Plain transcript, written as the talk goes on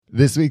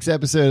This week's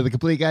episode of The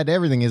Complete Guide to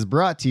Everything is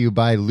brought to you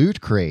by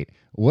Loot Crate.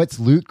 What's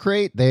Loot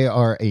Crate? They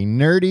are a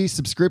nerdy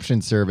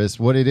subscription service.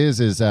 What it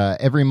is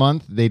every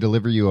month they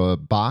deliver you a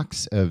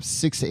box of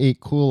 6 to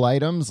 8 cool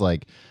items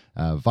like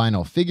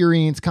vinyl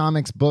figurines,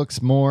 comics, books,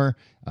 more.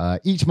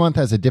 Each month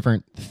has a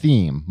different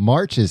theme.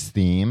 March's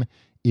theme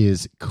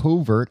is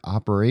covert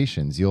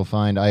operations. You'll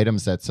find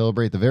items that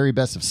celebrate the very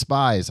best of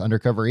spies,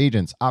 undercover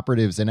agents,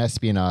 operatives, and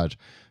espionage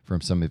from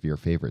some of your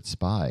favorite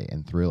spy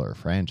and thriller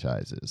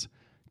franchises.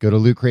 Go to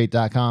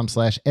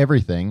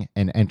lootcrate.com/everything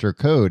and enter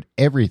code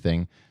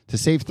EVERYTHING to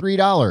save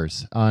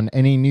 $3 on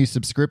any new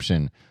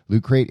subscription.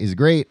 Loot Crate is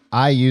great.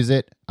 I use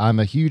it. I'm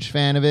a huge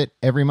fan of it.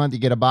 Every month you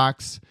get a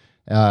box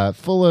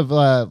full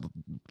of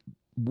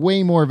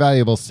way more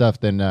valuable stuff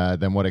than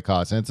what it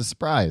costs. And it's a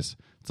surprise.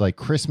 It's like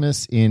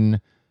Christmas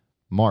in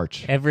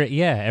March.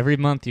 Every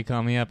month you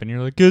call me up and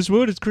you're like, guess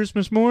what? It's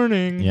Christmas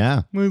morning.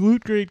 Yeah. My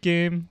Loot Crate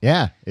game.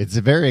 Yeah, it's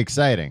very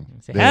exciting.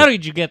 Say, how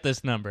did you get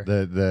this number?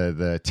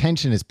 The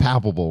tension is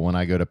palpable when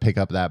I go to pick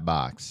up that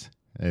box.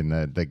 And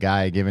the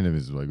guy giving it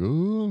is like,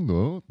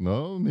 oh,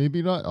 no,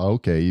 maybe not.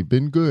 Okay, you've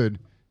been good.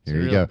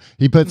 Here you go.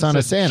 He puts on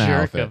a Santa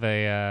outfit. Of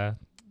a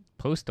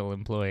postal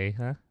employee,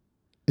 huh?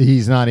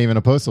 He's not even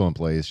a postal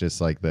employee. It's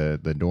just like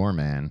the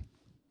doorman.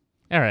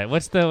 All right,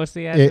 what's the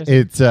address?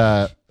 It's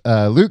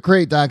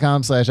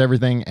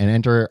lootcrate.com/everything and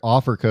enter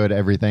offer code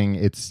everything.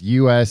 It's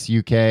US,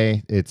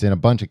 UK. It's in a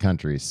bunch of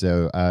countries.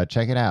 So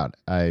check it out.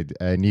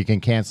 And you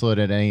can cancel it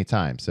at any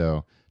time.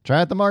 So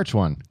try out the March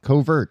one.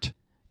 Covert.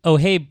 Oh,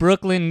 hey,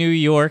 Brooklyn, New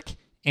York,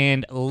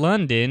 and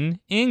London,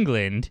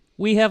 England.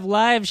 We have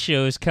live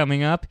shows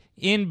coming up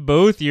in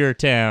both your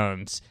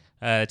towns.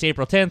 It's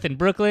April 10th in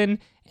Brooklyn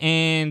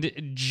and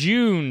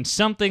June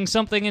something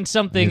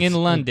in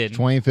London.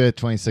 25th,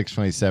 26th,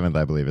 27th,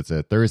 I believe. It's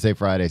a Thursday,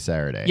 Friday,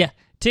 Saturday. Yeah.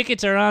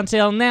 Tickets are on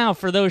sale now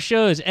for those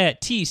shows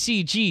at tcgte.com/live.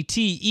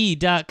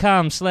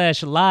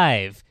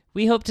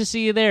 We hope to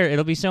see you there.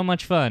 It'll be so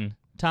much fun.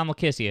 Tom will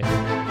kiss you.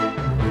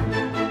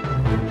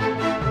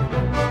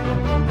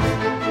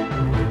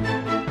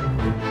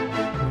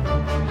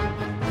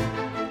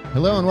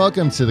 Hello and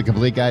welcome to The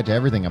Complete Guide to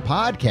Everything, a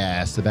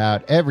podcast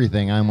about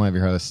everything. I'm one of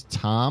your hosts,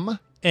 Tom.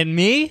 And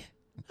me?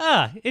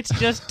 It's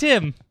just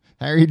Tim.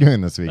 How are you doing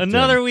this week,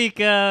 Another Tim?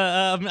 week.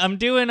 I'm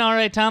doing all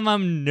right, Tom.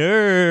 I'm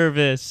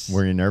nervous.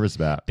 What are you nervous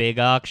about? Big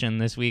auction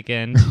this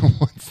weekend.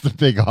 What's the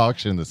big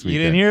auction this weekend? You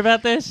didn't hear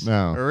about this?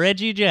 No.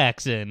 Reggie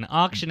Jackson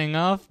auctioning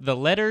off the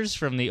letters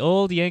from the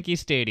old Yankee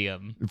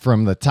Stadium.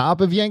 From the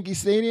top of Yankee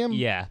Stadium?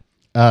 Yeah.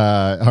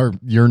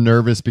 You're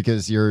nervous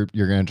because you're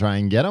going to try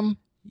and get them?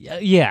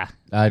 Yeah.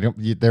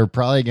 They're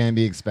probably going to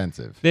be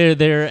expensive.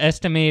 They're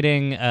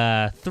estimating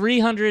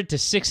 $300,000 to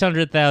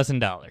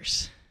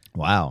 $600,000.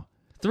 Wow.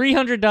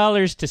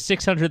 $300,000 to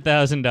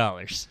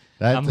 $600,000.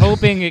 I'm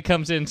hoping it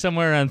comes in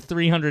somewhere around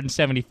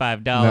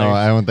 $375. No,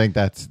 I don't think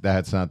that's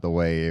not the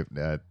way.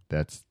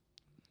 That's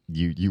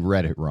you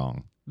read it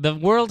wrong. The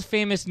world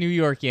famous New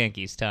York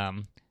Yankees,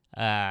 Tom,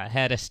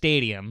 had a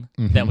stadium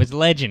that was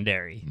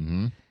legendary,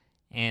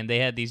 and they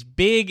had these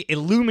big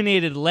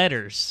illuminated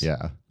letters,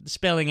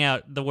 spelling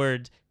out the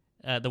words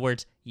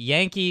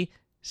Yankee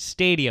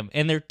Stadium,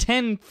 and they're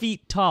 10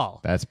 feet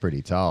tall. That's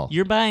pretty tall.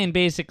 You're buying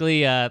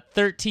basically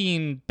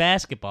 13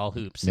 basketball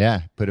hoops.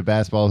 Yeah, put a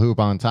basketball hoop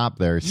on top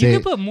there. You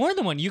can put more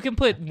than one. You can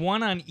put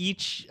one on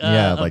each.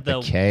 Like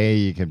the K.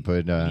 You can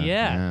put.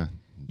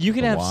 You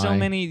can have Y. so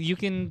many. You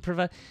can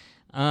provide.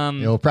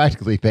 It'll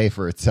practically pay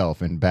for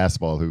itself in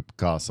basketball hoop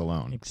costs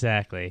alone.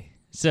 Exactly.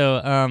 So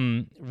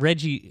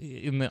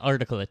Reggie, in the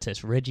article it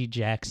says Reggie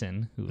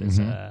Jackson, who is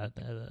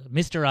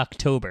Mr.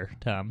 October,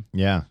 Tom.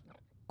 Yeah.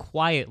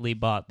 Quietly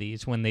bought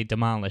these when they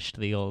demolished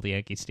the old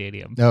Yankee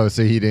Stadium. Oh,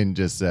 so he didn't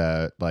just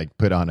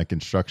put on a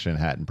construction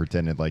hat and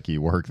pretended like he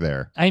worked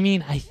there. I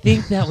mean, I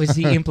think that was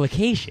the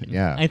implication.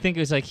 Yeah. I think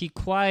it was like he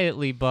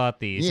quietly bought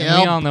these. Yeah,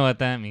 and we all know what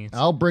that means.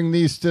 I'll bring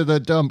these to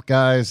the dump,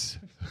 guys.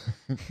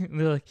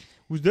 They're like,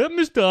 was that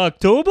Mr.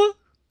 October?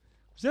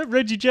 Was that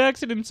Reggie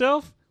Jackson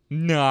himself?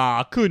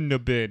 Nah, couldn't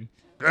have been.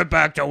 Get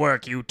back to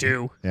work, you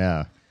two.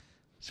 Yeah.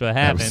 So what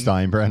happened? That was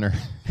Steinbrenner.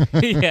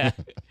 Yeah.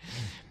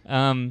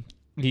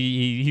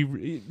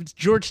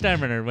 George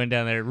Steinbrenner went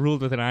down there,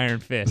 ruled with an iron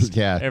fist.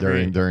 Yeah,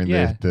 during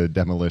the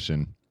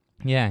demolition.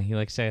 Yeah, he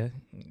said,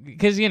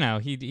 because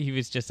he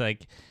was just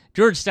like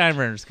George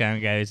Steinbrenner's kind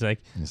of guy. He's like,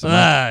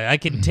 I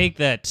can take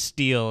that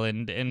steel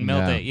and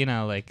melt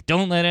it.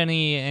 Don't let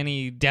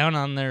any down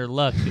on their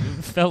luck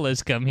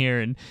fellas come here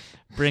and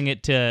bring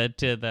it to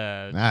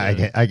the.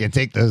 I can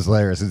take those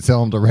letters and sell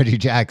them to Reggie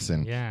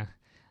Jackson. Yeah.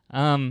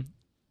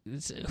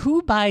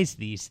 Who buys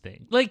these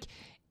things? Like,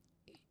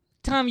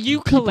 Tom, you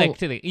collect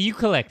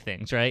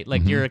things, right?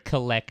 Like you're a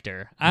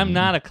collector. I'm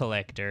not a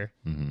collector.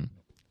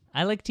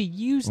 I like to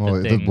use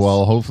the things.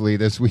 Well, hopefully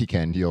this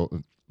weekend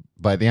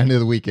by the end of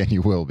the weekend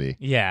you will be.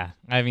 Yeah,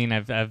 I mean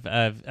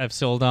I've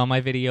sold all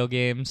my video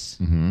games.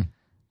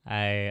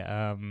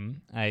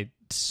 I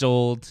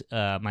sold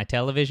my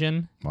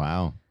television.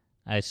 Wow.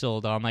 I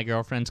sold all my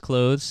girlfriend's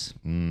clothes.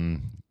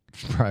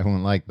 Probably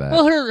won't like that.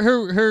 Well,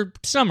 her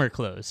summer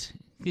clothes.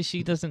 Because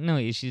she doesn't know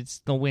you. It's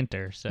the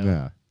winter, so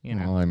Yeah.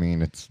 Well, I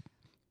mean, it's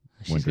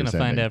she's gonna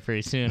find out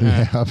pretty soon.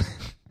 Huh? Yeah.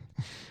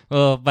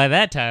 Well, by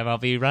that time, I'll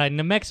be riding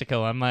to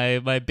Mexico on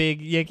my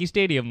big Yankee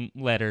Stadium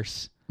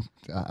letters.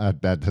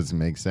 That doesn't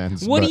make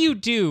sense. What do you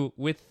do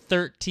with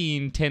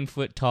 13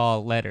 10-foot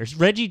tall letters?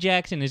 Reggie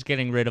Jackson is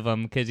getting rid of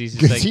them because he's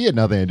just like, he had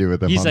nothing to do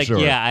with them. He's I'm sure.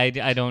 yeah,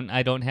 I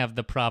don't have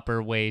the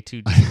proper way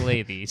to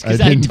display these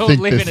because I don't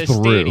live in a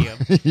stadium.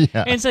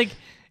 Yeah. And it's like,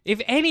 if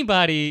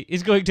anybody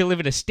is going to live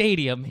in a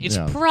stadium, it's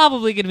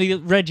probably going to be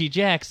Reggie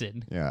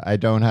Jackson. Yeah, I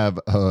don't have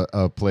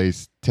a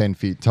place 10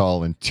 feet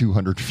tall and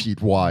 200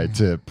 feet wide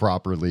to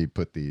properly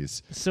put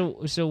these.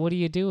 So what do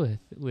you do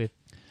with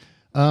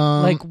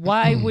like,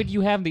 why would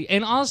you have the?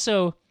 And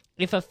also,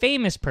 if a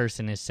famous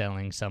person is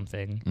selling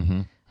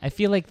something, I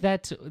feel like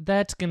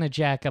that's gonna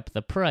jack up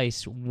the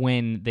price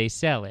when they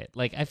sell it.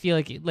 Like, I feel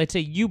like, let's say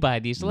you buy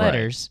these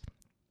letters,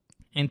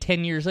 and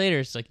 10 years later,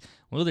 it's like,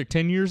 well, they're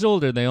 10 years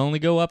older. They only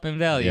go up in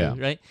value,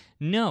 right?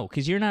 No,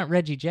 because you're not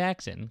Reggie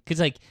Jackson. Because,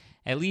 like,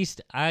 at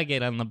least I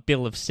get on the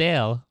bill of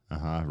sale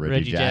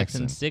Reggie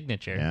Jackson's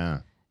signature. Yeah.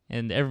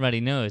 And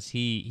everybody knows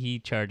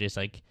he charges,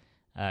 like,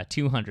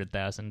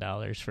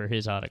 $200,000 for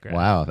his autograph.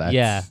 Wow,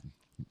 that's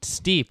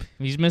steep.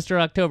 He's Mr.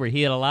 October.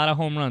 He had a lot of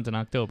home runs in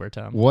October,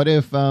 Tom. What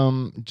if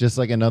just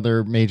like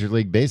another Major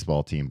League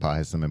Baseball team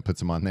buys them and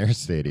puts them on their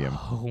stadium?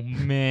 Oh,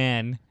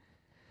 man.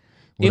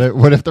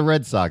 What if the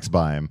Red Sox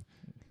buy him?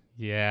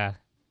 Yeah.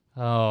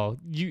 Oh,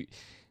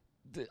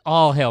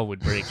 all hell would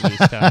break loose,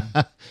 Tom.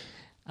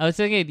 I was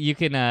thinking you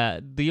can,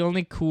 the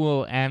only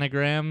cool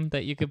anagram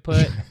that you could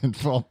put.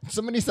 Well,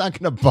 somebody's not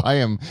going to buy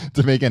him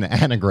to make an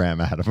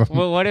anagram out of him.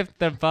 Well, what if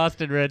the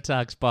Boston Red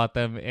Sox bought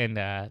them and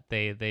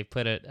they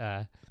put it,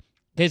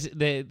 because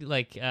they,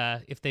 like,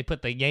 if they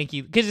put the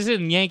Yankee, because it's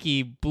in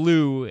Yankee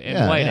blue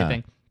and white, I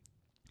think.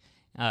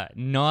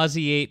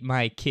 Nauseate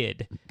my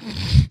kid.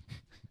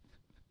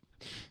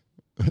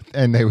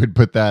 And they would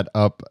put that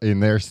up in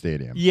their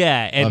stadium.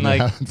 Yeah, and on like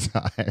the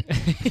outside.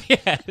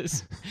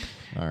 Yes.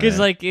 Because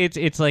like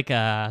it's like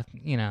they're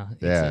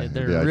written.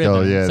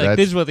 It's like,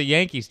 this is what the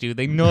Yankees do.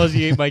 They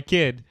nauseate my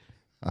kid.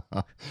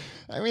 I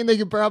mean, they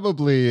could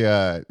probably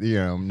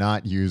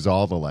not use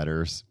all the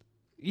letters.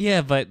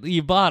 Yeah, but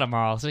you bought them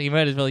all, so you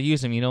might as well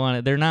use them. You don't want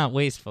to. They're not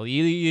wasteful.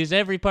 You use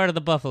every part of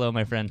the buffalo,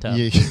 my friend Tom.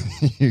 You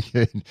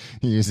could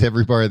use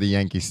every part of the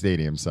Yankee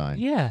Stadium sign.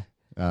 Yeah.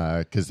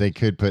 Because they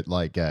could put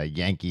like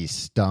Yankee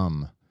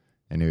Stum,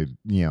 and it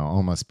would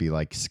almost be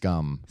like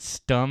scum.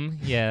 Stum,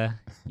 yeah,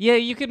 yeah.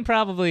 You can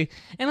probably,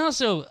 and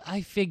also I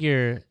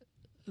figure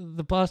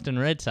the Boston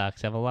Red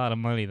Sox have a lot of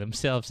money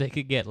themselves. They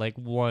could get like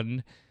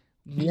one.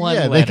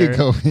 Yeah, letter. They could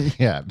go.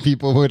 Yeah,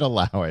 people would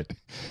allow it.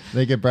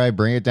 They could probably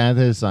bring it down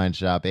to the sign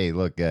shop. Hey,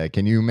 look,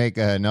 can you make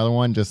another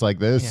one just like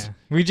this? Yeah.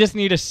 We just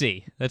need a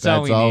C. That's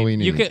all we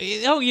need. You could.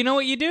 Oh, you know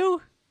what you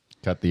do?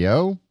 Cut the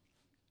O.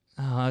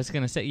 Oh, I was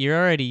going to say, you're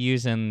already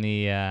using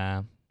the,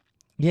 yeah,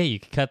 you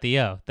could cut the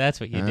O. That's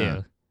what you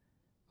do.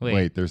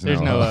 Wait, there's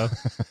no O.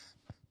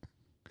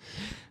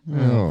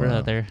 Oh,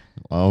 brother.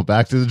 Well,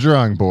 back to the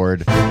drawing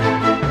board.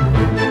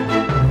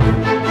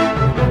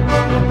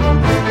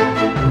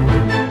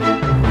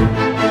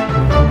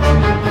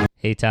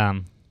 Hey,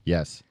 Tom.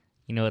 Yes.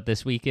 You know what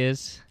this week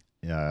is?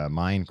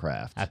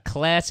 Minecraft. A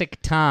classic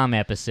Tom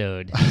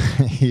episode.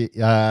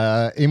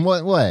 In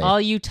what way?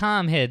 All you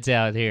Tom heads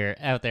out there,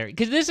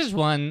 because this is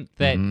one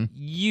that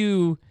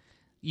you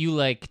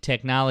like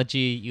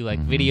technology, you like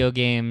video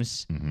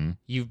games.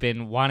 You've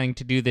been wanting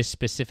to do this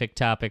specific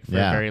topic for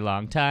a very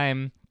long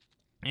time,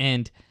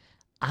 and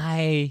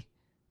I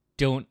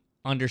don't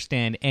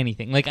understand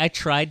anything. Like, I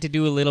tried to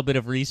do a little bit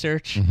of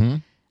research.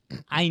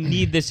 I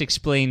need this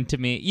explained to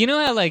me. You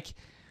know how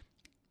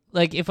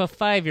like if a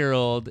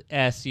 5-year-old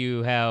asks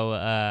you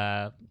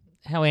how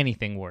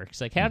anything works,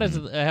 like how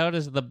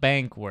does the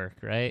bank work,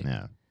 right?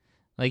 Yeah.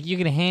 Like, you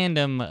can hand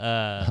him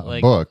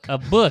a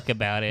book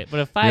about it,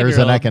 but a 5-year-old, here's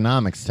an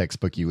economics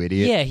textbook, you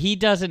idiot. Yeah, he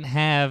doesn't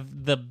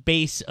have the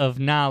base of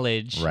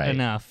knowledge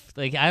enough.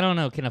 Like, I don't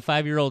know, can a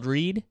 5-year-old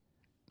read?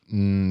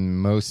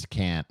 Most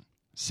can't,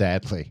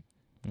 sadly.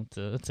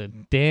 It's a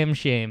damn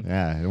shame.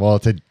 Yeah, well,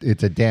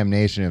 it's a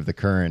damnation of the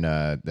current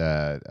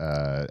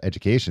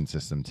education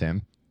system,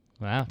 Tim.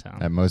 Wow, Tom.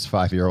 And most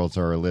 5-year-olds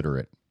are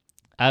illiterate.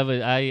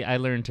 I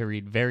learned to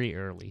read very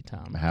early,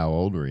 Tom. How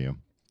old were you?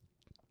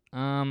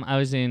 I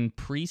was in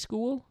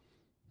preschool.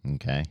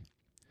 Okay,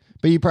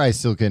 but you probably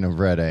still couldn't have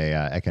read a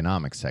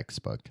economics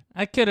textbook.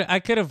 I could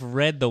have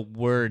read the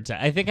words.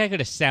 I think I could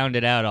have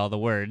sounded out all the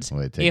words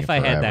if I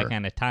had that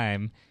kind of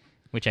time,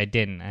 which I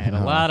didn't. I had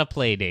a lot of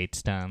play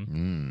dates,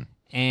 Tom.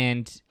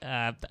 And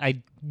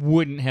I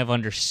wouldn't have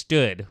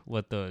understood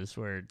what those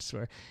words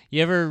were.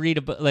 You ever read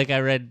a book? Like,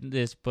 I read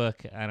this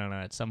book, I don't know,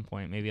 at some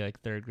point, maybe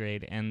like 3rd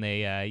grade, and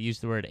they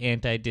used the word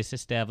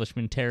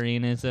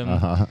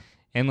anti-disestablishmentarianism.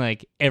 And,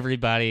 like,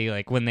 everybody,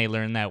 like, when they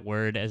learn that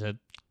word as a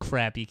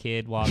crappy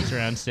kid, walks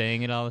around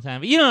saying it all the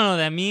time. But you don't know what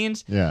that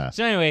means. Yeah.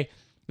 So anyway,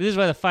 this is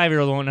why the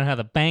 5-year-old won't know how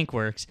the bank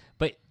works.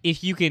 But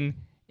if you can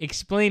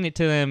explain it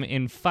to them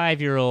in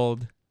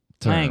 5-year-old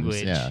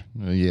language. Yeah.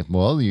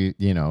 Well,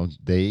 you know,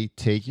 they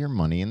take your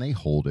money and they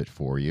hold it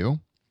for you,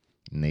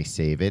 and they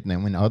save it, and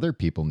then when other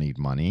people need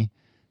money,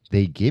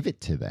 they give it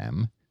to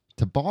them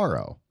to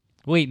borrow.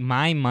 Wait,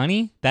 my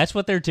money? That's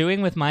what they're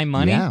doing with my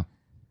money? Yeah.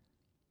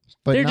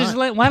 But they're just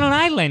why don't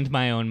I lend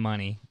my own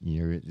money?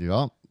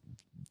 Well,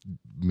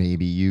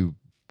 maybe you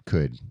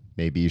could.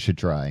 Maybe you should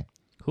try.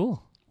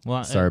 Cool.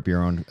 Well, start up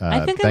your own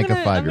I think bank of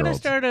 5-year-olds. I'm going to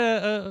start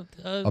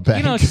a bank.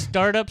 You know,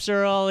 startups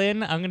are all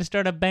in. I'm going to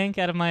start a bank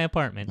out of my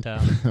apartment,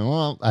 Tom.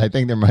 Well, I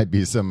think there might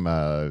be some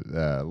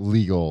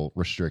legal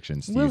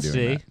restrictions to you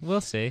doing that.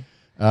 We'll see.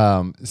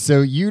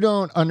 So you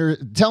don't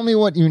tell me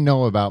what you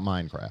know about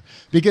Minecraft,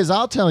 because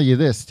I'll tell you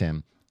this,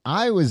 Tim.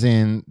 I was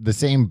in the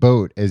same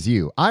boat as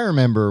you. I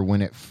remember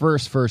when it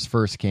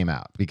first came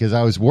out, because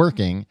I was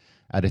working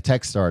at a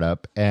tech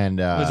startup, and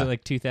was it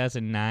like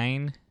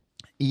 2009?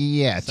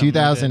 Yeah,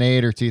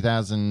 2008 or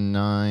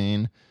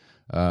 2009.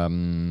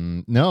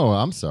 No,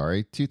 I'm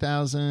sorry,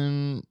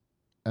 2000.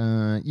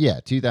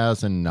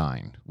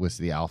 2009 was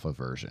the alpha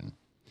version.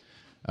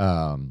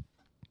 And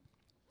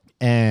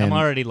I'm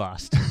already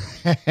lost.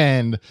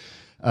 And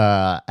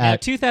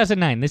at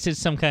 2009, this is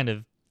some kind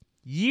of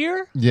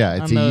year?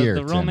 Yeah, it's a year.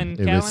 The Roman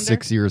calendar? It was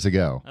 6 years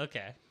ago.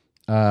 Okay.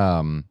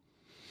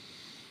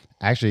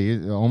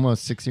 Actually,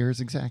 almost 6 years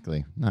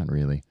exactly. Not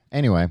really.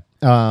 Anyway,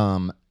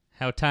 how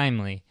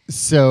timely.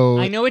 So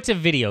I know it's a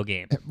video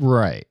game.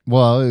 Right.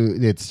 Well,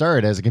 it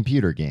started as a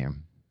computer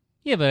game.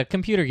 Yeah, but a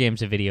computer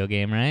game's a video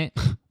game, right?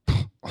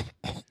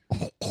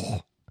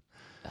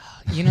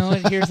 You know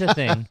what? Here's the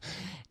thing.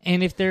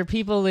 And if there are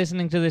people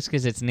listening to this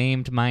because it's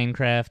named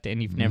Minecraft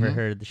and you've never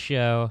heard the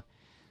show,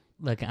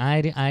 look,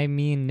 I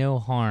mean no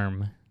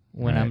harm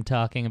when I'm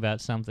talking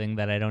about something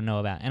that I don't know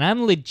about. And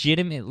I'm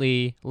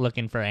legitimately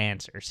looking for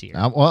answers here.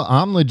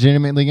 I'm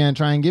legitimately going to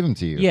try and give them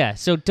to you. Yeah,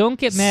 so don't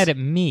get mad at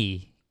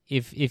me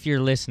if you're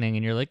listening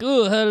and you're like,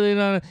 oh, how do they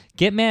not?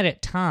 Get mad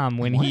at Tom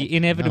when he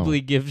inevitably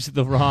gives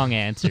the wrong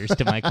answers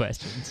to my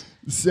questions.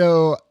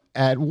 So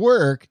at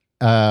work,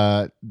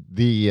 the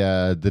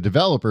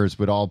developers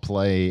would all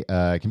play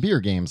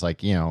computer games,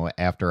 like, you know,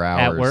 after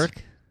hours. At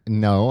work?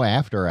 No,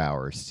 after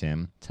hours,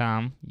 Tim.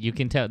 Tom, you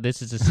can tell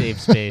this is a safe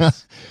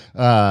space.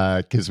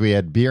 Because we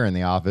had beer in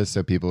the office,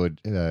 so people would...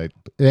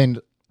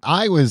 and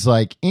I was,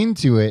 like,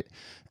 into it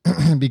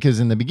because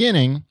in the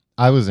beginning,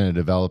 I wasn't a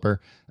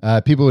developer.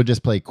 People would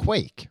just play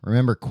Quake.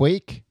 Remember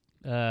Quake?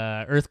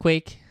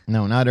 Earthquake?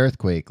 No, not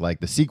Earthquake. Like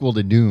the sequel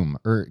to Doom.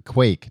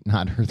 Quake,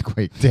 not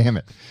Earthquake. Damn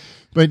it.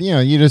 But, you know,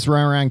 you just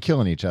run around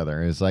killing each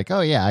other. It's like,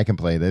 oh, yeah, I can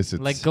play this.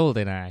 It's, like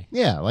GoldenEye.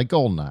 Yeah, like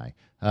GoldenEye.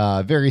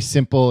 Very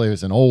simple. It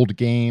was an old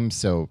game,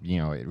 so, you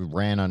know, it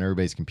ran on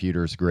everybody's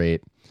computers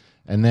great.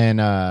 And then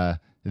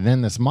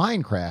this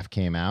Minecraft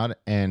came out,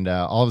 and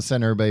all of a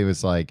sudden everybody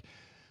was like,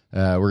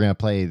 we're going to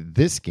play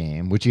this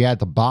game, which you had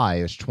to buy.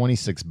 It was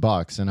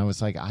 $26. And I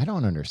was like, I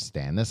don't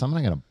understand this. I'm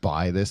not going to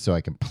buy this so I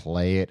can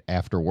play it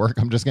after work.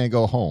 I'm just going to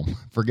go home.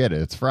 Forget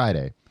it. It's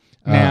Friday.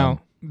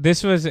 Now,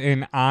 this was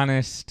an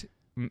honest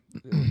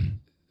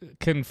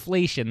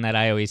conflation that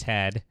I always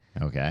had.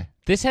 Okay.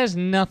 This has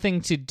nothing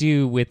to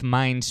do with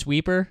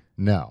Minesweeper.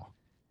 No.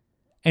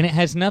 And it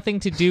has nothing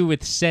to do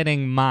with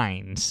setting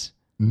mines.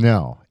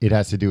 No. It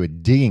has to do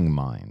with digging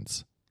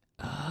mines.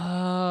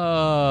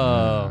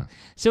 Oh.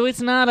 So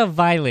it's not a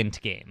violent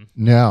game.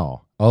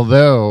 No.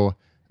 Although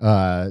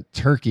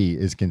Turkey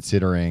is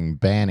considering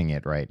banning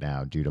it right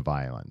now due to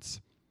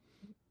violence.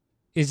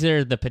 Is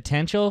there the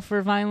potential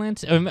for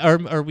violence? Or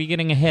are we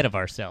getting ahead of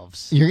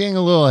ourselves? You're getting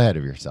a little ahead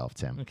of yourself,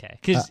 Tim. Okay.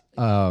 Because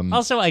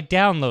also I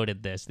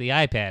downloaded this, the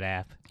iPad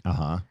app.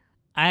 Uh-huh.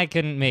 I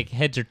couldn't make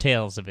heads or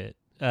tails of it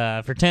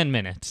for 10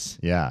 minutes.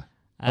 Yeah.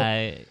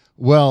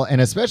 Well, and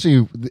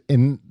especially,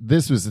 and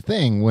this was the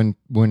thing,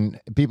 when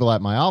people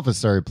at my office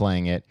started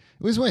playing it,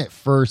 it was when it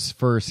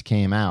first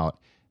came out,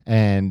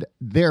 and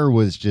there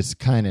was just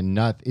kind of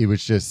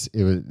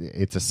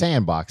it's a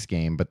sandbox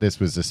game, but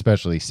this was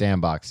especially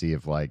sandboxy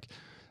of, like,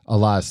 a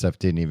lot of stuff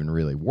didn't even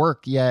really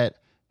work yet,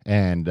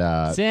 and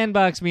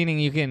sandbox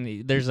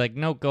meaning there's like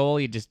no goal,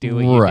 you just do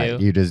what you do. Right,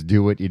 you just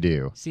do what you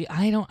do. See,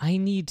 I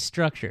need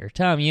structure.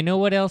 Tom, you know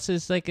what else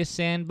is like a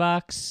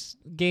sandbox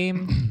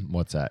game?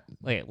 What's that?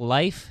 Like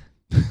life.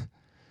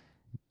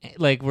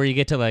 Like where you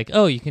get to like,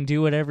 oh, you can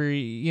do whatever,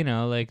 you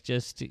know, like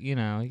just, you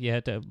know, you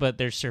have to, but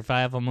there's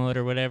survival mode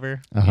or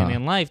whatever. Uh-huh. And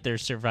in life,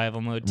 there's survival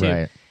mode too.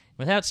 Right.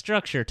 Without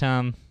structure,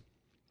 Tom,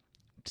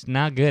 it's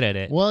not good at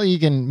it. Well, I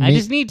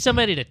just need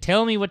somebody to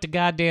tell me what to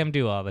goddamn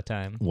do all the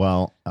time.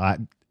 Well,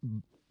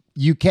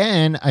 you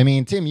can. I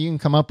mean, Tim, you can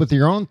come up with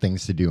your own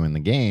things to do in the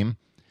game.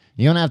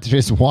 You don't have to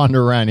just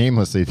wander around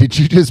aimlessly. Did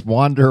you just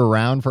wander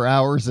around for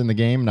hours in the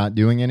game not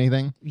doing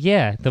anything?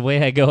 Yeah, the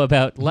way I go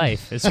about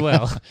life as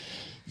well.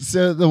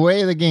 So the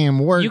way the game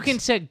works... You can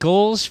set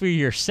goals for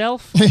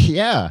yourself?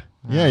 Yeah.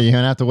 Yeah, you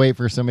don't have to wait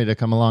for somebody to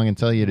come along and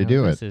tell you to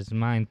do This it. is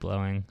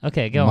mind-blowing.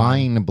 Okay, go on.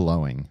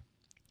 Mind-blowing.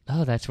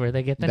 Oh, that's where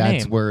they get the name.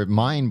 That's where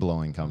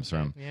mind-blowing comes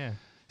from. Yeah.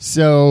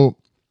 So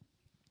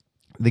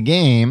the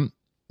game,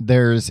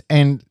 the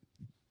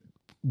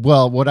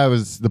point I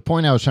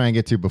was trying to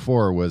get to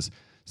before was,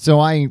 So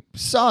I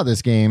saw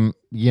this game,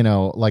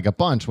 like a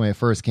bunch when it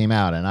first came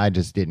out, and I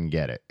just didn't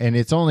get it. And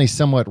it's only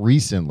somewhat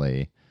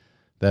recently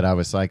that I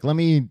was like, let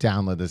me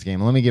download this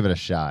game. Let me give it a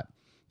shot.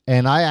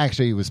 And I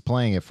actually was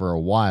playing it for a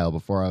while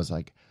before I was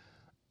like,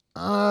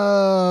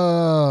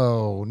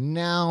 oh,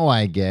 now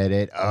I get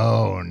it.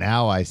 Oh,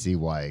 now I see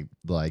why,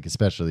 like,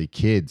 especially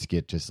kids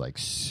get just like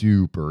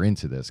super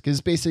into this. Because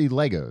it's basically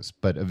Legos,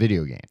 but a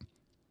video game.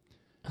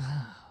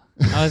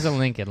 I was a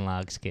Lincoln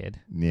Logs kid.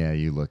 Yeah,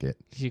 you look it.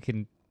 You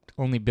can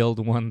only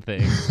build one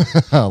thing.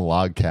 A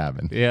log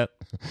cabin. Yep.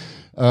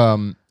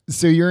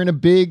 So you're in a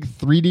big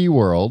 3D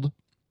world,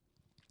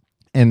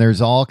 and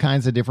there's all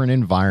kinds of different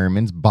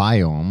environments,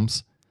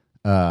 biomes.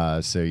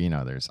 So,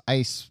 there's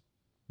ice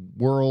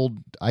world,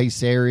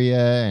 ice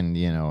area, and,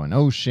 an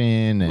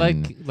ocean.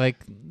 And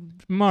like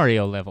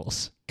Mario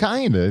levels.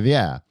 Kind of,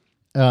 yeah.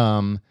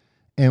 And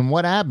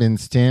what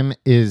happens, Tim,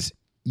 is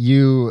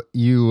you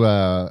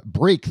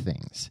break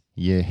things.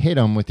 You hit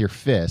them with your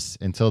fists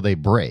until they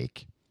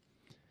break.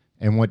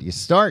 And what you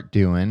start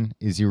doing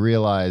is you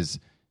realize,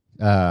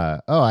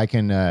 I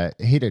can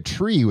hit a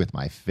tree with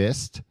my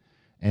fist,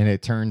 and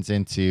it turns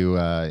into,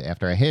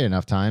 after I hit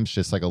enough times,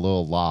 just like a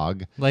little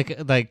log. Like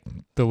the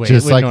way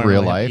just it would like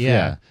real life, yeah.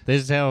 yeah.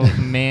 This is how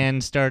man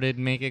started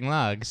making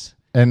logs.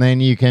 And then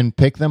you can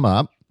pick them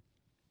up,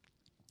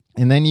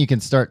 and then you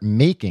can start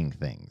making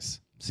things.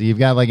 So you've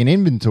got like an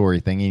inventory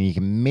thing, and you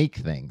can make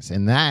things.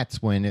 And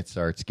that's when it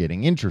starts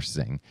getting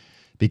interesting.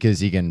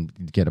 Because you can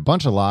get a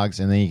bunch of logs,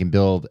 and then you can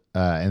build,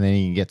 and then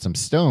you can get some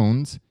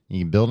stones. You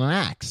can build an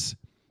axe,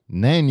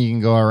 and then you can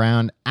go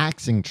around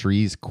axing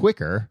trees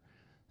quicker,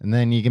 and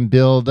then you can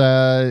build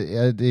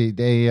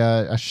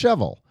a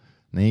shovel,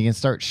 and then you can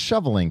start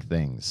shoveling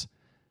things,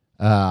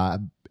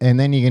 and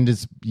then you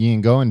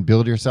can go and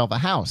build yourself a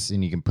house,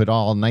 and you can put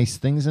all nice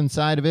things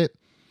inside of it.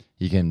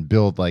 You can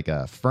build like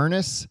a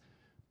furnace,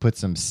 put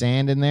some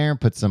sand in there,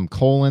 put some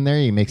coal in there.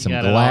 You make some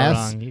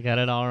glass. You got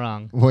it all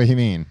wrong. What do you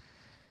mean?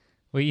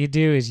 What you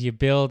do is you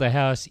build a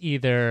house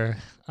either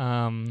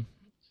from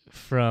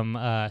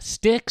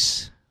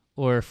sticks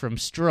or from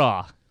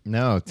straw.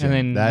 No, Tim.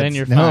 And then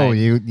you're no,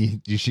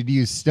 fine. you should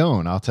use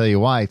stone. I'll tell you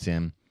why,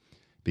 Tim.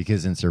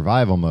 Because in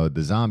survival mode,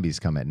 the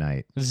zombies come at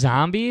night.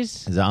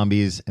 Zombies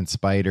and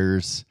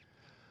spiders,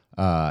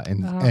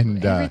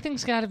 and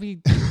everything's got to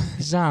be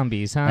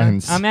zombies, huh?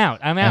 I'm out.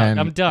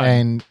 I'm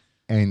done.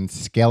 And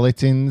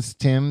skeletons,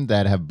 Tim,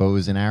 that have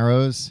bows and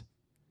arrows.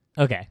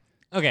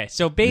 Okay,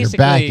 so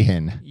basically,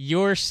 you're,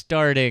 you're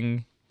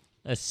starting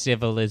a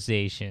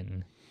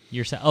civilization.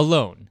 You're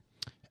alone.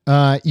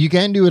 You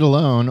can do it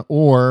alone,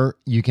 or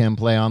you can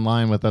play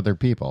online with other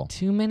people.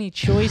 Too many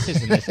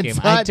choices in this game.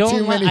 I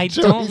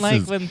don't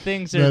like when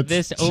things are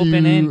this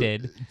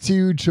open-ended.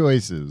 Two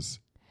choices.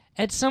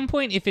 At some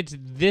point, if it's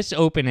this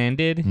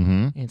open-ended,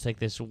 it's like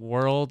this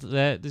world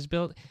that is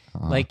built,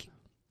 like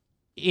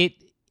it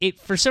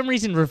for some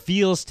reason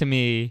reveals to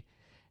me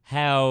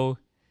how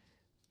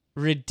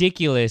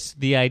ridiculous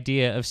the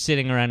idea of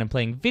sitting around and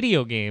playing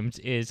video games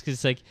is, because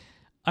it's like,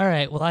 all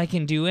right, well, I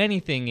can do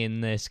anything in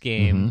this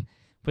game,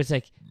 but it's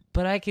like,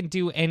 but I can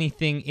do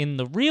anything in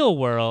the real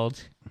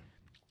world,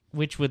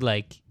 which would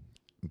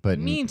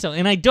mean so,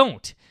 and I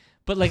don't.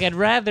 But like, I'd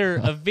rather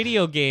a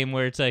video game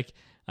where it's like,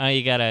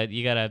 you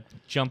gotta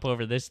jump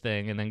over this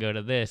thing and then go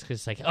to this, because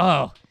it's like,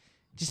 oh,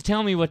 just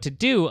tell me what to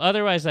do.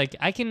 Otherwise, like,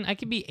 I can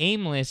be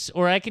aimless,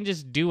 or I can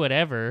just do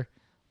whatever.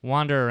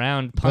 Wander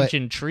around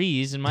punching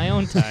trees in my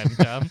own time,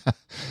 Tom.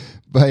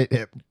 But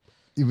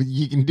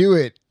you can do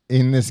it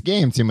in this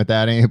game, Tim,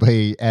 without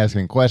anybody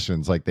asking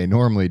questions like they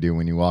normally do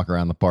when you walk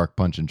around the park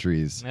punching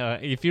trees.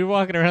 If you're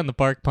walking around the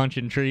park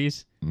punching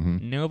trees,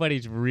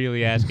 nobody's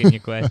really asking you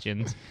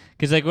questions.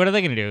 Because, like, what are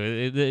they going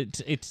to do?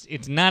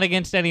 It's not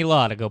against any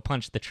law to go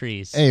punch the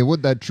trees. Hey,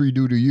 what'd that tree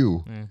do to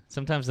you?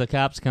 Sometimes the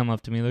cops come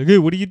up to me like, hey,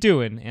 what are you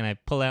doing? And I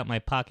pull out my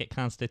pocket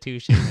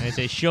constitution and I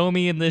say, show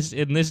me in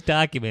this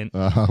document.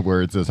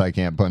 Where it says I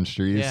can't punch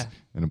trees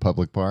in a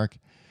public park.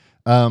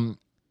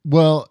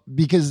 Well,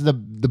 because the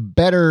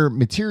better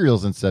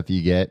materials and stuff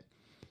you get,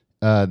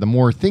 the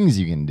more things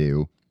you can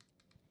do.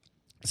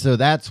 So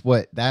that's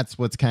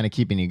what's kind of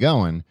keeping you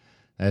going.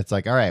 It's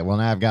like, all right, well,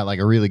 now I've got like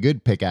a really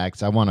good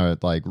pickaxe. I want to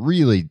like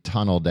really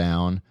tunnel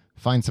down,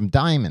 find some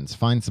diamonds,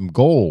 find some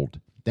gold.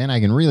 Then I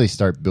can really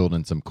start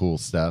building some cool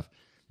stuff.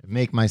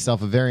 Make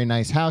myself a very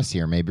nice house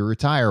here. Maybe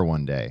retire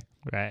one day.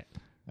 Right.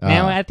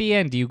 Now, at the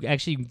end, do you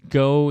actually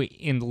go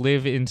and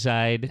live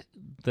inside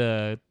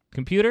the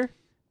computer?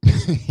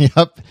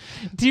 Yep.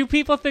 Do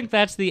people think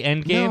that's the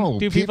end game? No,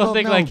 do people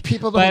think like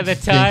people by don't the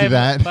think time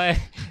that.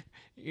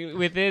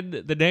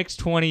 Within the next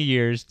 20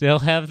 years, they'll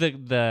have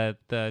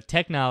the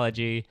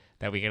technology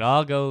that we can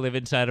all go live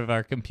inside of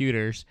our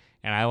computers,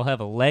 and I will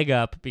have a leg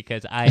up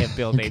because I have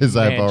built a because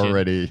mansion. I've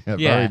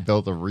already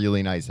built a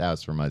really nice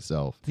house for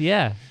myself.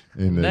 Yeah,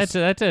 that's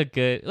a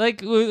good,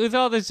 like with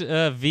all this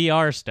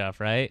VR stuff,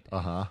 right?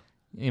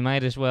 You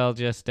might as well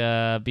just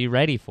be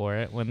ready for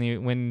it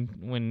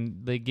when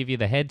they give you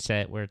the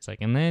headset where it's like,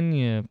 and then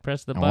you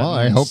press the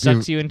button and it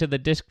sucks you into the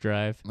disk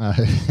drive.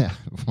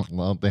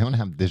 Well, they don't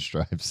have disk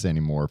drives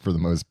anymore for the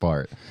most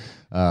part.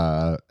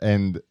 All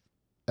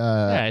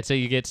right, so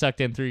you get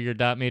sucked in through your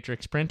dot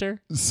matrix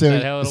printer?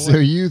 So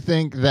you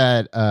think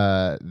that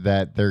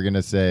that they're going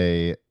to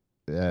say,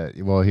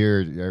 well,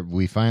 here,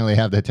 we finally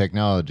have the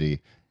technology.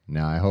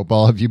 Now, I hope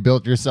all of you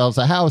built yourselves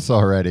a house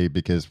already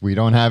because we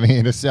don't have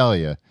any to sell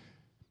you.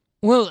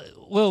 Well,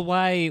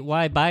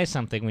 why buy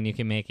something when you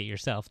can make it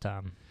yourself,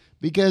 Tom?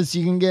 Because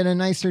you can get a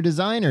nicer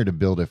designer to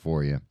build it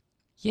for you.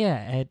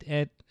 Yeah,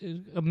 at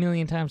a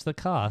million times the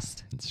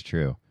cost. It's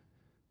true.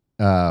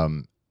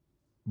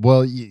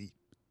 Well,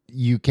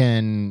 you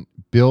can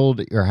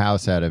build your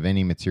house out of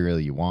any material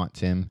you want,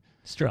 Tim.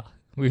 Straw.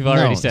 We've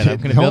already said I'm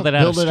going to build it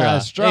out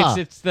of straw.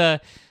 It's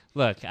the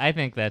look. I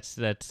think that's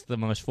the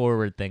most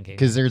forward thinking.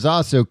 Because there's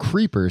also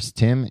creepers,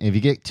 Tim. If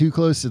you get too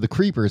close to the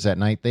creepers at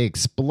night, they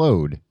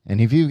explode.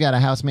 And if you've got a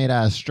house made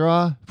out of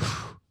straw,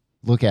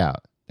 look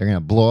out. They're going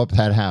to blow up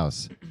that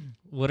house.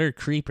 What are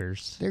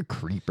creepers? They're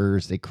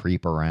creepers. They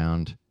creep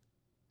around.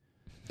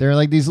 They're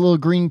like these little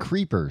green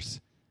creepers.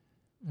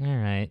 All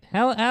right.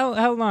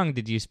 How long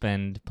did you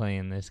spend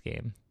playing this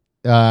game?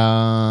 Like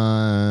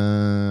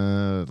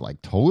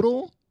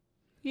total?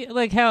 Yeah,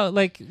 like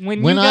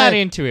when you got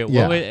into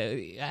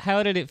it,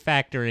 how did it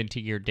factor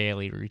into your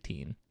daily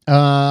routine?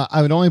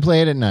 I would only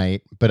play it at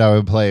night, but I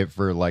would play it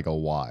for like a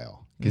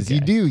while because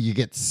you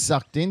get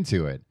sucked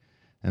into it,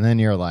 and then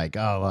you're like,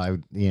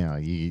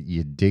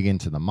 you dig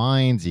into the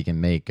mines. You can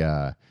make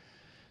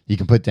you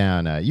can put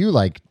down you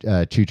like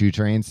choo-choo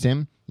trains,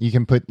 Tim. You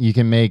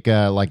can make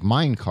like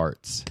mine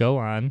carts. Go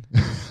on.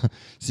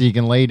 So you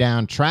can lay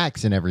down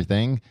tracks and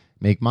everything,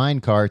 make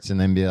mine carts, and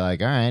then be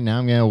like, all right, now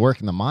I'm going to work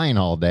in the mine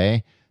all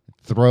day,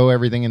 throw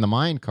everything in the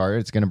mine cart.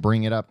 It's going to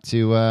bring it up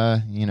to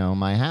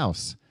my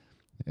house,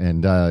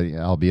 and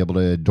I'll be able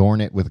to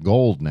adorn it with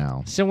gold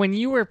now. So when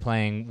you were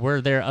playing,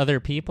 were there other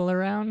people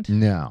around?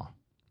 No.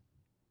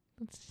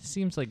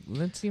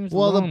 That seems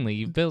lonely.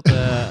 You built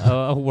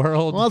a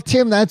world. Well,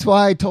 Tim, that's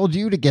why I told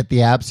you to get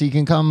the app so you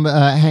can come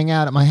hang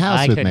out at my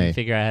house with me. I couldn't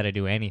figure out how to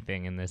do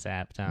anything in this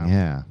app, Tom.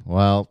 Yeah.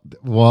 Well,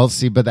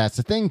 see, but that's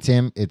the thing,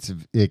 Tim.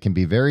 It can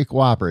be very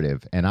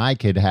cooperative, and I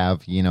could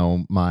have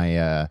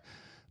my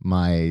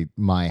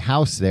my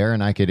house there,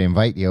 and I could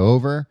invite you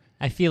over.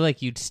 I feel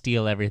like you'd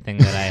steal everything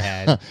that I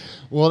had.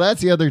 Well,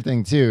 that's the other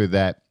thing too,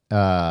 that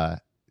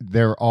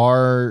there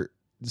are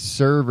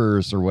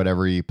servers or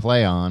whatever you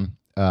play on.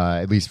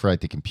 At least for like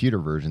the computer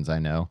versions, I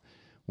know,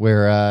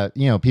 where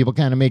people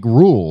kind of make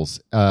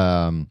rules,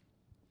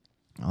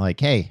 like,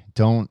 hey,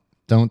 don't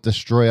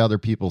destroy other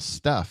people's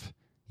stuff.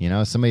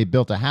 Somebody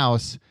built a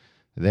house,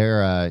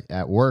 they're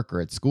at work or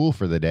at school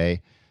for the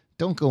day.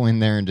 Don't go in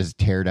there and just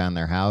tear down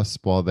their house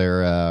while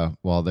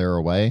they're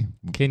away.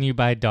 Can you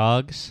buy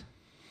dogs?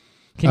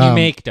 Can you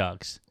make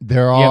dogs?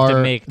 There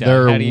are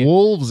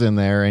wolves in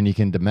there, and you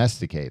can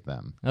domesticate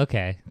them.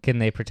 Okay. Can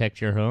they protect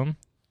your home?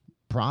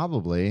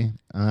 Probably.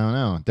 I don't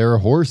know. There are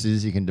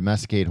horses. You can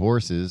domesticate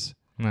horses.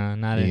 No,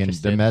 not interested. You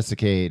can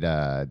domesticate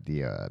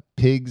the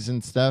pigs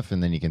and stuff,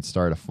 and then you can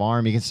start a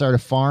farm. You can start a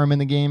farm in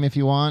the game if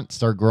you want.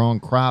 Start growing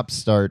crops.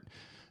 Start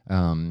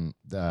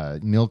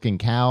milking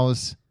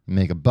cows.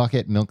 Make a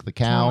bucket, milk the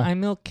cow. I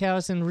milk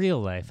cows in real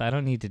life. I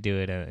don't need to do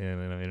it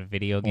in a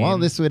video game. Well,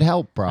 this would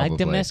help,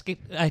 probably.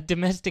 I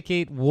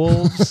domesticate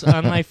wolves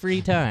on my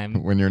free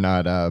time. When you're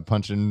not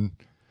punching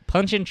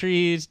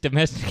trees,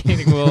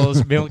 domesticating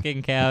wolves,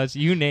 milking cows,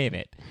 you name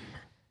it.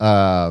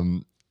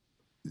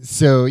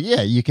 So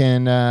yeah, you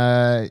can,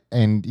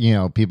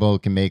 and people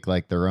can make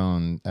like their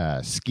own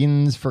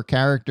skins for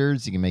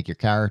characters. You can make your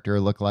character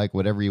look like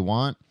whatever you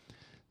want.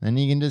 Then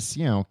you can just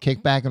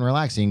kick back and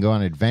relax. You can go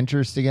on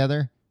adventures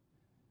together.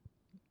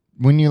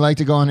 Wouldn't you like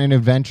to go on an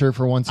adventure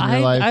for once in your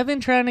life? I've been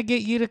trying to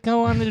get you to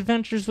go on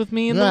adventures with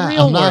me in the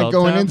real world. I'm not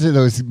going into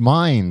those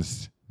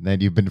mines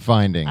that you've been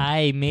finding.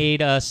 I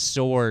made us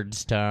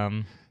swords,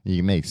 Tom. You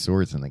can make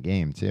swords in the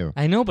game, too.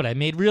 I know, but I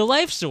made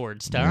real-life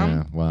swords, Tom.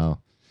 Yeah,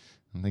 well,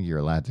 I don't think you're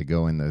allowed to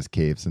go in those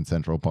caves in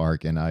Central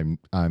Park, and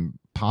I'm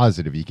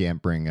positive you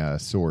can't bring a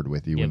sword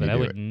with you when you do it. Yeah,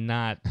 but I would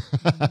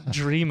not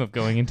dream of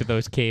going into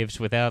those caves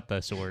without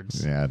the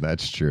swords. Yeah,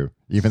 that's true.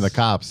 Even the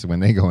cops,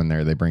 when they go in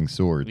there, they bring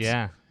swords.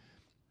 Yeah.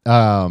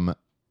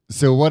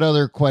 So what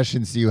other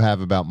questions do you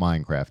have about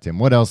Minecraft, Tim?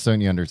 What else don't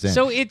you understand?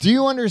 Do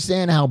you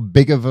understand how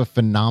big of a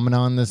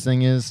phenomenon this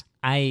thing is?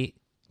 I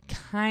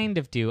kind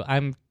of do.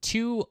 I'm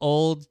too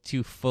old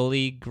to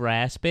fully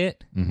grasp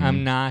it. Mm-hmm.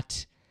 I'm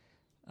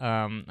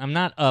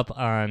not up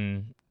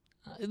on.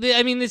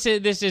 I mean, this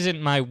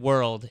isn't my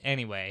world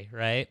anyway,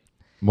 right?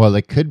 Well,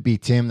 it could be,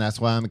 Tim. That's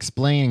why I'm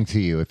explaining to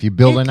you. If you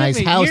build a nice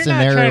house in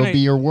there, it'll be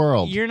your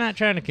world. You're not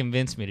trying to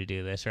convince me to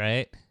do this,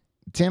 right?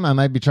 Tim, I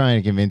might be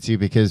trying to convince you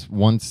because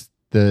once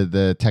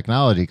the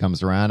technology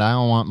comes around, I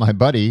don't want my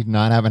buddy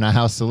not having a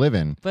house to live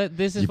in. But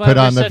this is you why put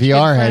we're on the such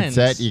VR good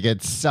headset, friends. you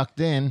get sucked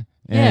in,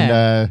 but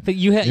and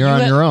you're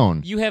on your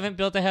own. You haven't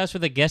built a house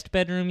with a guest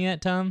bedroom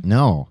yet, Tom?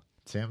 No.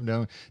 Tim,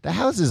 no. The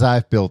houses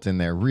I've built in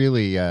there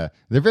really, they're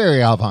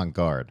very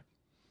avant-garde.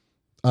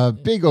 A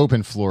big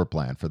open floor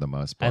plan for the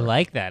most part. I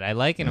like that. I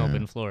like an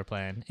open floor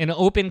plan. An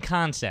open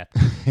concept.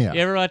 Yeah. You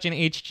ever watch an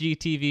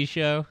HGTV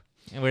show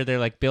where they're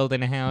like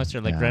building a house or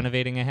like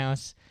renovating a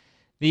house?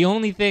 The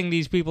only thing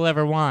these people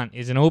ever want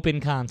is an open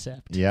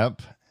concept.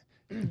 Yep.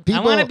 I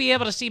want to be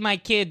able to see my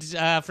kids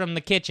from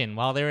the kitchen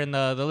while they're in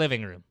the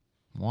living room.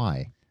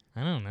 Why?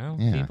 I don't know.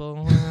 Yeah.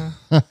 People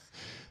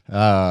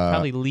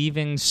probably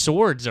leaving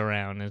swords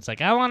around. It's like,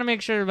 I want to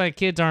make sure my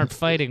kids aren't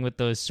fighting with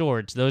those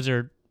swords. Those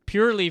are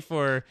purely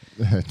for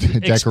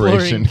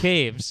exploring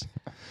caves.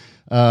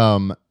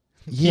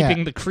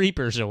 Keeping the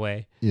creepers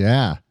away.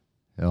 Yeah.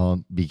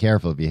 Well, be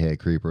careful if you hit a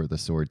creeper with a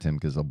sword, Tim,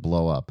 because they'll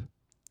blow up.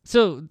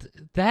 So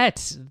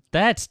that's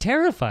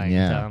terrifying,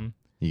 Tom.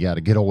 You got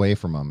to get away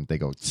from them. They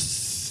go.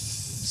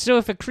 So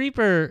if a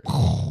creeper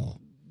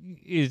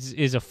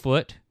is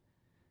afoot,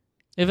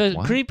 if a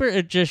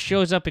creeper just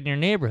shows up in your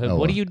neighborhood,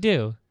 what do you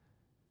do?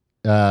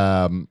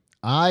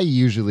 I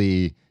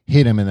usually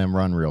hit him and then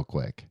run real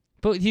quick.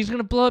 But he's going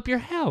to blow up your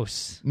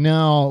house.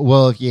 No,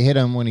 well, if you hit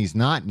him when he's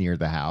not near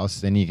the house,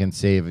 then you can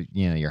save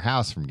your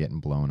house from getting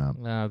blown up.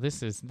 No,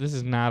 this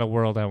is not a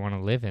world I want to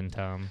live in,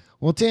 Tom.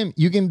 Well, Tim,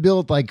 you can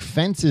build like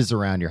fences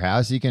around your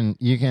house. You can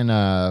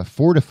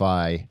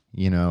fortify,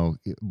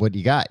 what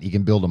you got. You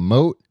can build a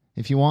moat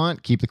if you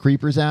want, keep the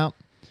creepers out.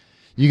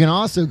 You can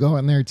also go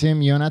in there,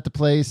 Tim. You don't have to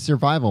play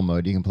survival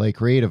mode. You can play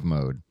creative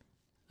mode.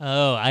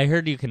 Oh, I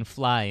heard you can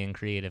fly in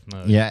creative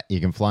mode. Yeah,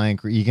 you can fly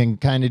you can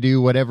kind of do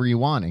whatever you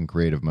want in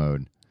creative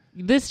mode.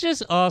 This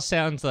just all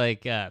sounds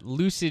like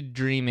lucid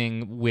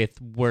dreaming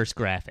with worse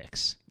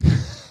graphics.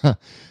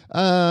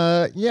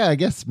 Yeah, I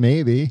guess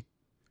maybe.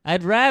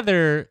 I'd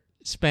rather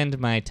spend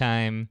my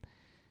time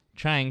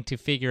trying to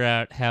figure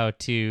out how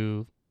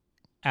to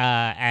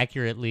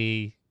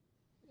accurately,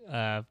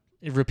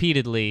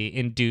 repeatedly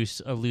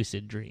induce a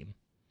lucid dream.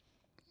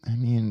 I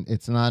mean,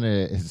 it's not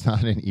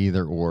an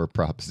either or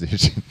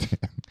proposition.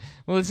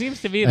 Well, it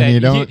seems to be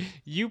that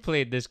you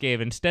played this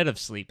game instead of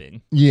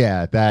sleeping.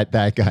 Yeah,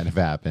 that kind of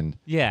happened.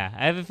 Yeah,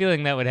 I have a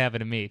feeling that would happen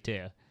to me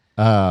too.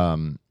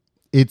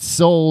 It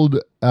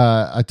sold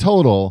a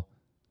total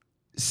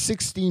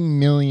 60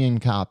 million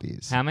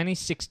copies. How many?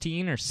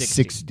 16 or 60?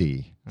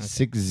 60. Okay.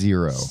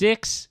 60.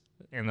 6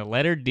 and the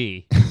letter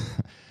D.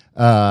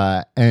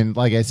 And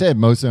like I said,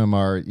 most of them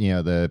are,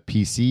 the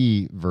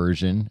PC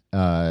version.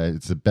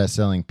 It's the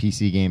best-selling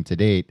PC game to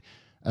date.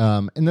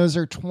 And those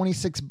are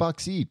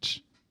 $26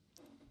 each.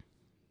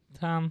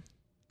 Tom,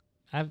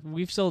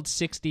 we've sold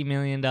 $60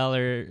 million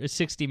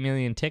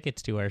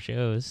tickets to our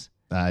shows.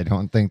 I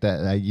don't think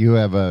that you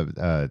have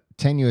a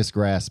tenuous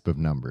grasp of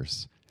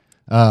numbers.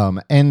 So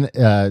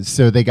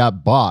they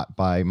got bought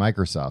by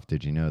Microsoft.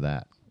 Did you know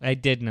that? I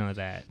did know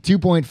that.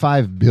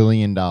 $2.5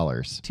 billion.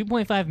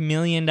 $2.5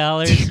 million?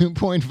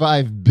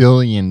 $2.5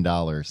 billion,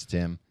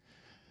 Tim.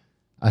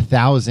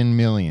 1,000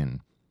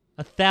 million.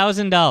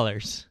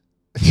 $1,000.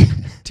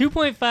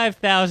 $2.5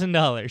 thousand.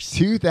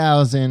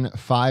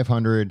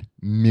 $2,500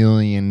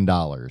 million.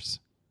 $1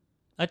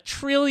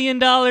 trillion?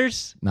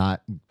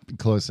 Not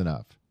close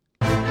enough.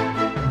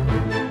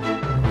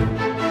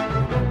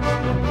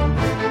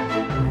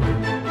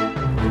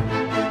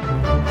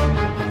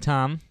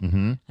 Tom,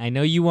 I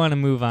know you want to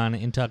move on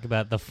and talk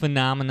about the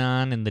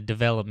phenomenon and the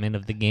development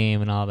of the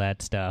game and all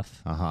that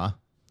stuff. Uh-huh.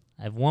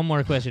 I have one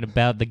more question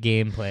about the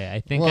gameplay. I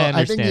think I understand.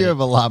 I think you have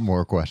a lot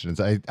more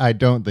questions. I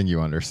don't think you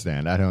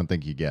understand. I don't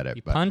think you get it.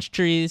 You punch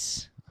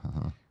trees.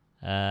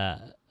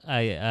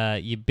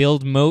 You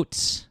build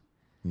moats.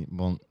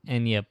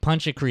 And you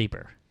punch a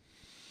creeper.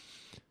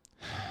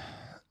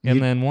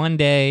 And then one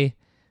day,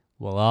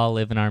 we'll all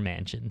live in our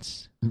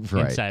mansions.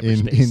 Right. In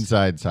cyberspace.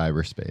 Inside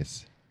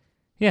cyberspace.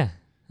 Yeah,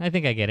 I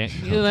think I get it.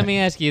 Okay. Let me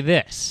ask you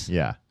this.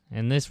 Yeah.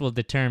 And this will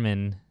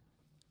determine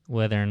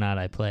whether or not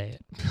I play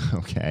it.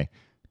 Okay.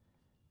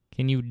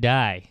 Can you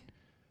die?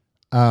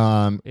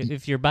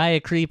 If you're by a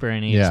creeper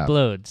and he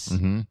explodes,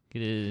 does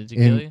it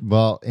kill you?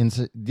 Well,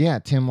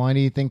 Tim, why do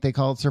you think they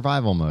call it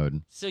survival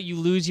mode? So you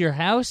lose your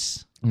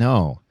house?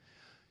 No.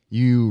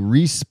 You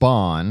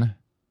respawn,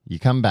 you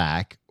come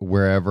back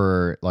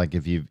wherever, like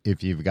if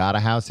you've got a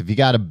house, if you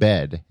got a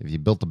bed, if you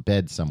built a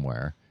bed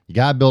somewhere, you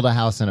got to build a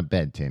house and a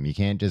bed, Tim. You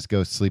can't just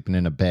go sleeping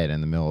in a bed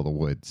in the middle of the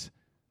woods.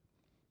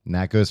 And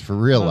that goes for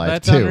real life,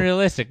 that's too. That's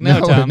unrealistic.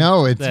 No, Tom.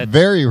 No, it's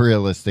very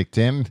realistic,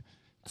 Tim.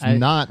 It's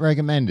not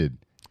recommended.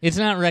 It's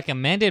not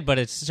recommended, but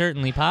it's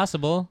certainly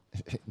possible.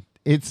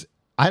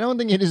 I don't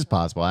think it is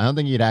possible. I don't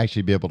think you'd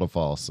actually be able to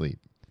fall asleep.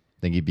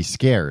 I think you'd be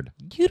scared.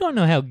 You don't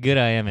know how good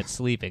I am at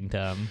sleeping,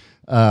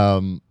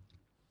 Tom.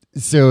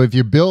 So if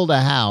you build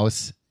a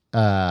house,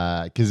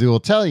 because it will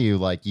tell you,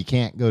 like, you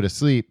can't go to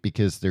sleep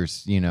because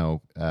there's,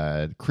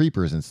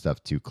 creepers and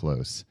stuff too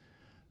close,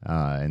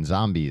 and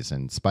zombies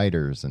and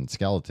spiders and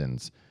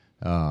skeletons.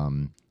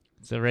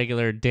 It's a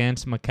regular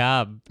dance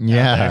macabre.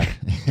 Yeah.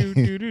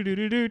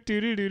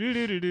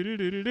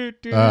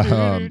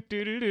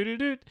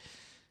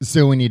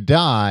 So when you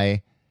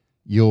die,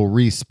 you'll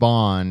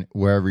respawn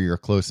wherever your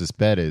closest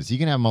bed is. You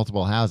can have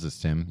multiple houses,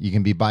 Tim. You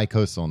can be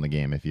bi-coastal in the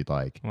game if you'd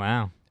like.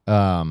 Wow.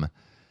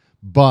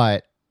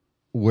 But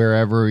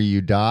wherever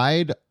you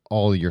died,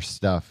 all your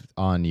stuff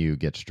on you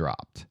gets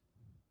dropped.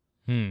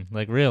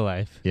 Like real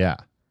life. Yeah.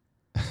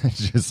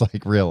 Just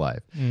like real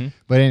life. Mm-hmm.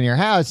 But in your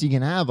house, you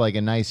can have like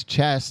a nice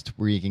chest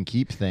where you can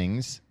keep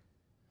things.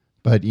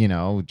 But,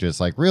 just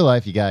like real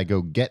life, you got to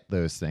go get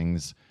those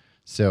things.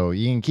 So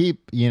you can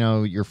keep,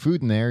 your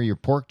food in there, your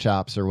pork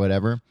chops or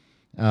whatever.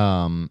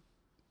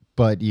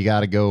 But you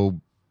got to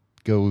go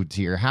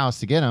to your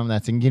house to get them.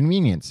 That's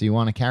inconvenient. So you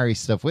want to carry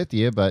stuff with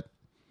you, but,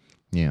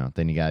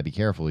 then you got to be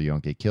careful you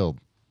don't get killed.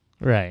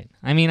 Right.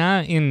 I mean,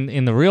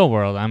 in the real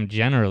world, I'm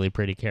generally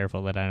pretty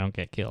careful that I don't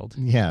get killed.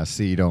 Yeah,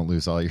 so you don't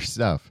lose all your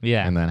stuff.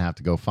 Yeah. And then have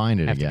to go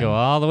find it have again. to go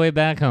all the way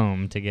back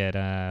home to get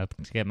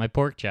my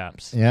pork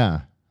chops.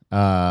 Yeah.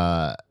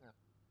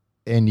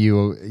 And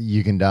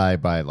you can die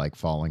by like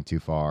falling too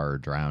far or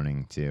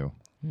drowning too.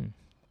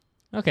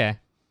 Okay.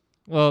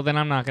 Well, then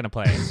I'm not going to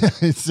play.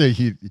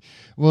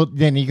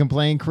 Then you can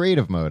play in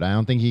creative mode. I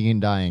don't think you can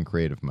die in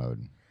creative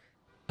mode.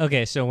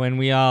 Okay, so when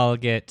we all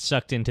get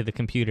sucked into the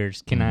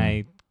computers, can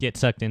I get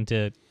sucked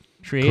into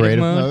creative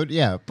mode?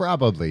 Yeah,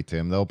 probably,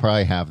 Tim. They'll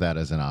probably have that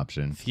as an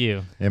option.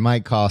 Phew. It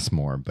might cost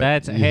more,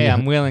 but hey,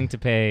 I'm willing to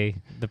pay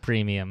the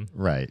premium.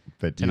 Right,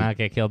 but to not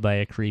get killed by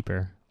a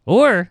creeper.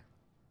 Or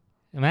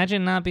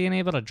imagine not being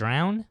able to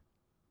drown.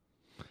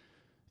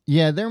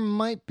 Yeah, there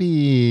might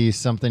be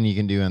something you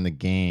can do in the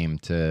game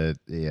to,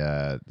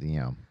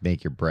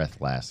 make your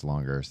breath last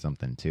longer or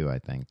something too. I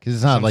think because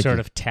it's not some like sort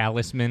of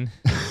talisman.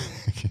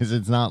 Because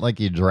it's not like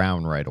you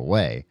drown right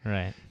away,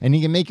 right? And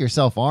you can make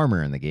yourself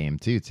armor in the game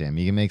too, Tim.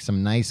 You can make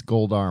some nice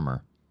gold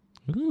armor.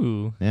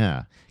 Ooh,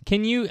 yeah.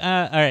 Can you?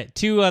 All right,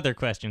 two other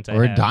questions.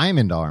 Or a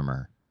diamond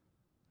armor.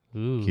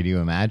 Ooh, can you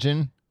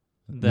imagine?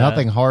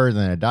 Nothing harder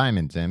than a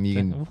diamond, Tim.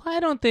 Why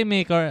don't they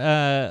make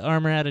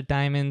armor out of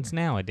diamonds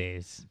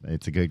nowadays?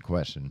 It's a good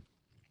question.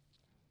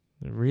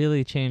 It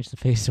really changed the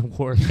face of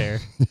warfare.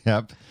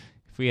 Yep.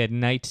 If we had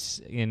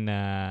knights in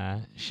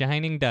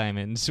shining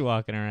diamonds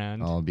walking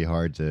around. Oh, it'd be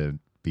hard to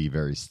be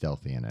very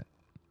stealthy in it.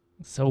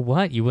 So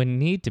what? You wouldn't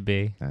need to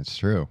be. That's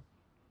true.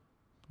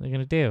 What are you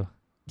going to do?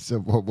 So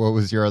what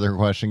was your other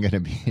question going to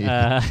be?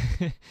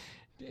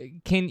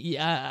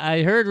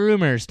 I heard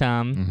rumors,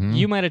 Tom. Mm-hmm.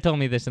 You might have told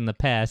me this in the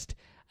past.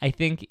 I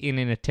think in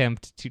an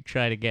attempt to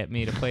try to get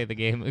me to play the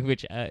game,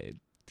 which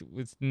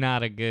was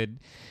not a good...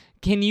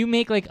 Can you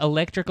make like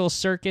electrical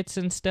circuits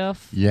and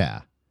stuff?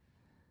 Yeah.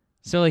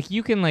 So like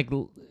you can like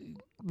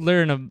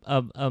learn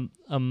a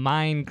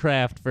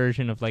Minecraft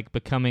version of like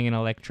becoming an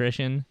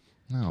electrician.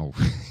 No.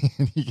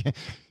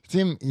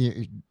 Tim,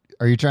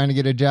 are you trying to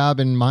get a job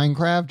in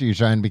Minecraft? Are you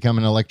trying to become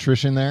an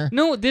electrician there?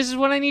 No, this is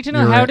what I need to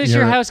know. How does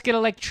your house get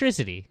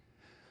electricity?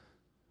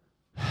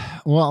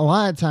 Well, a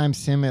lot of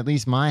times, Tim, at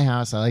least my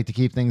house, I like to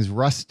keep things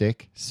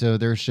rustic, so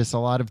there's just a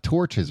lot of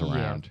torches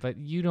around. Yeah, but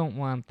you don't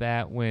want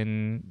that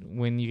when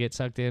you get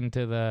sucked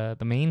into the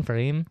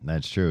mainframe.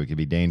 That's true. It could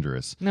be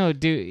dangerous. No,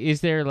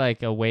 is there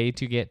like a way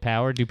to get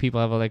power? Do people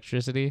have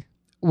electricity?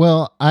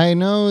 Well, I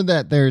know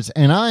that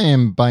and I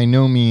am by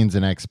no means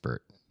an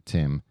expert,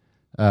 Tim,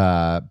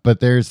 but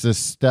there's this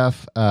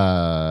stuff,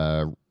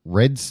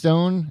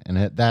 redstone, and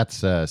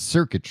that's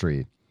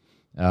circuitry.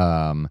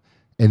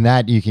 And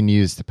that you can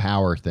use to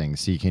power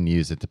things. So you can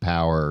use it to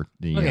power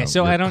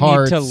so I don't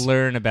carts, need to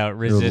learn about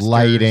resistors.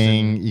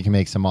 Lighting. You can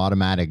make some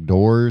automatic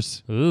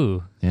doors.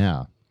 Ooh.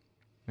 Yeah.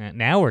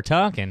 Now we're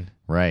talking.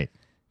 Right.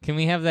 Can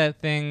we have that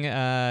thing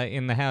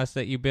in the house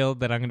that you build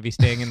that I'm going to be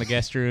staying in the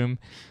guest room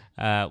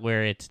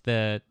where it's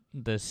the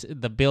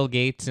Bill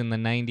Gates in the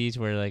 90s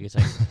where like it's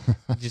like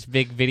just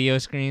big video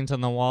screens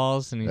on the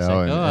walls and he's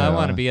I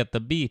want to be at the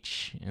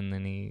beach, and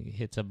then he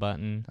hits a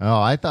button. Oh,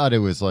 I thought it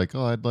was like,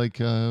 I'd like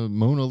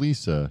Mona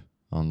Lisa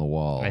on the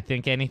wall. I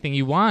think anything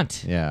you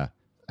want. Yeah.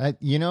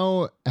 You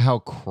know how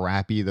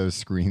crappy those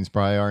screens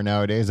probably are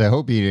nowadays? I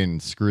hope he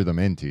didn't screw them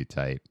in too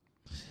tight.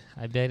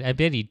 I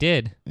bet he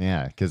did.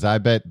 Yeah, because I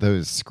bet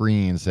those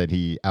screens that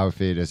he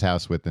outfitted his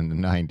house with in the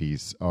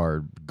 90s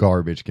are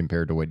garbage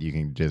compared to what you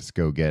can just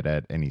go get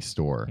at any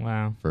store.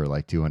 Wow. For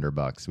like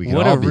 $200. We can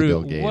all be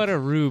Bill Gates. What a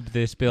rube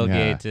this Bill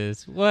Gates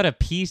is. What a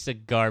piece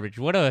of garbage.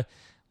 What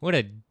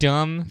a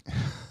dumb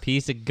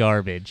piece of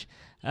garbage.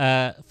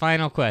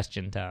 Final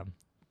question, Tom.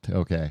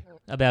 Okay.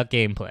 About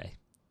gameplay.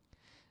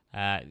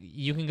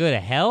 You can go to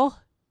hell?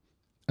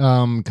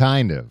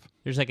 Kind of.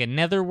 There's like a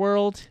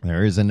netherworld.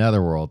 There is a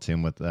netherworld,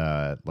 Tim, with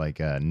like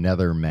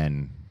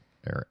nethermen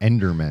or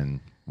endermen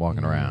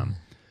walking around.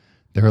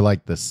 They're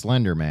like the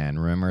Slender Man.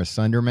 Remember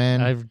Slender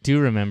Man? I do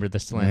remember the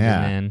Slender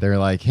Man. They're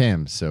like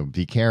him, so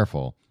be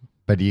careful.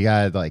 But you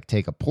gotta like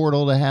take a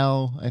portal to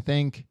hell, I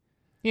think.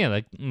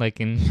 Yeah,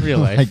 like in real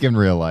life. Like in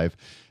real life.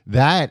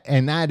 That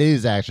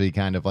is actually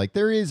kind of like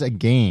there is a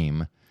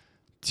game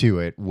to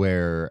it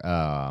where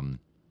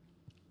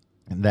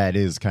that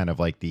is kind of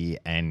like the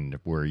end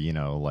where,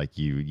 like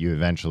you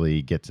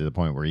eventually get to the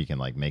point where you can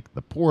like make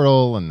the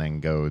portal and then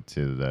go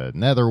to the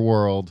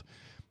netherworld,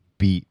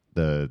 beat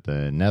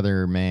the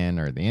Nether Man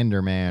or the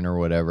Ender Man or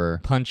whatever.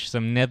 Punch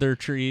some nether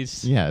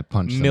trees. Yeah,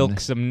 milk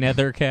some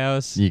nether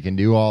cows. You can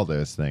do all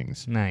those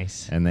things.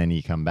 Nice. And then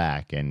you come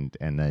back and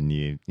then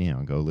you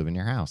go live in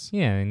your house.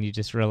 Yeah, and you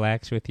just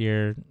relax with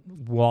your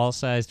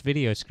wall-sized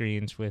video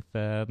screens with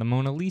the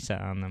Mona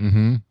Lisa on them.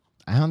 Mm-hmm.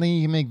 I don't think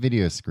you can make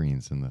video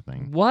screens in the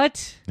thing.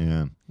 What?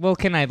 Yeah. Well,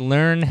 can I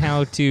learn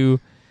how to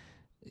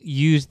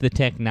use the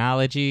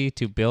technology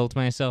to build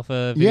myself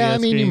a video Yeah, I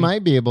mean, screen? you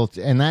might be able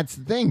to. And that's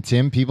the thing,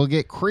 Tim. People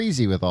get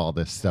crazy with all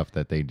this stuff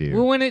that they do.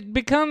 Well, when it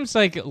becomes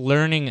like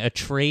learning a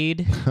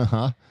trade...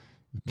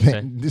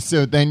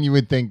 So then you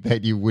would think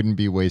that you wouldn't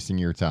be wasting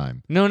your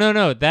time.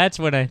 No. That's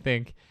what I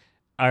think.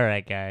 All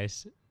right,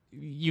 guys.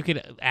 You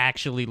could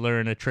actually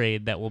learn a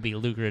trade that will be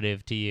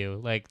lucrative to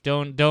you. Like,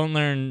 don't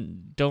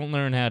learn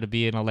how to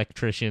be an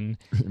electrician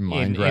in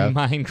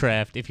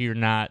Minecraft if you're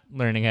not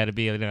learning how to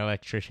be an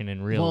electrician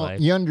in real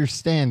life. You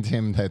understand,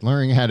 Tim, that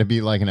learning how to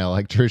be like an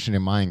electrician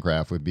in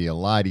Minecraft would be a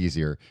lot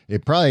easier.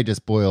 It probably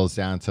just boils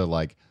down to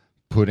like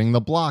putting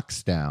the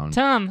blocks down.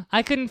 Tom,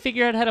 I couldn't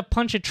figure out how to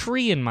punch a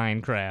tree in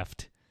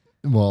Minecraft.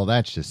 Well,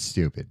 that's just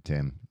stupid,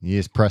 Tim. You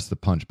just press the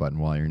punch button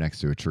while you're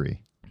next to a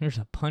tree. There's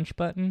a punch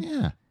button?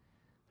 Yeah.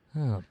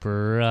 Oh,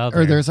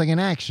 brother. Or there's like an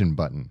action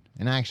button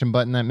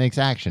that makes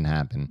action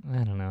happen.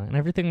 I don't know. And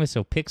everything was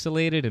so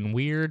pixelated and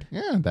weird.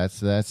 Yeah, that's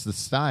the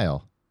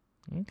style.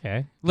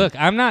 Okay. Look,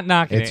 I'm not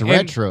knocking it. It's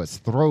retro. It's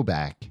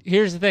throwback.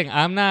 Here's the thing.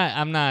 I'm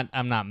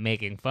not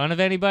making fun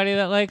of anybody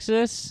that likes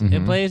this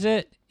and plays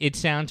it. It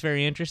sounds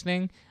very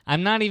interesting.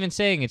 I'm not even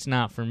saying it's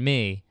not for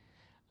me.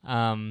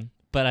 But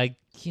I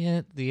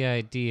get the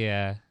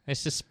idea. I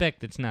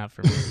suspect it's not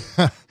for me.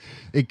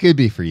 It could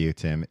be for you,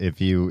 Tim, if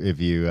you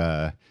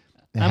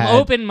I'm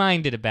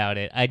open-minded about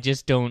it. I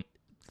just don't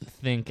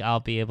think I'll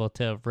be able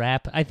to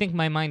wrap. I think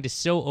my mind is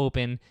so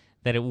open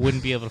that it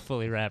wouldn't be able to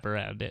fully wrap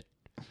around it.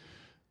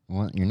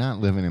 Well, you're not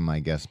living in my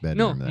guest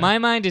bedroom. No, my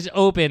mind is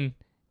open,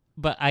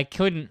 but I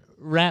couldn't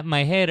wrap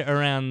my head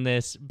around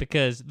this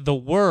because the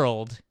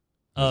world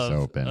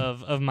of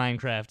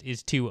Minecraft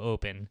is too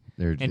open.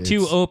 And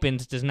two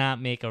opens does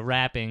not make a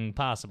wrapping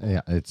possible.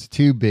 Yeah, it's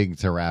too big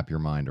to wrap your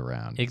mind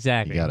around.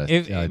 Exactly.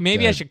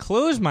 Maybe I should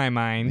close my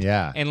mind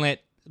and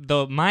let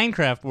the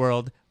Minecraft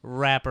world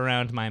wrap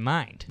around my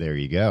mind. There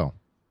you go.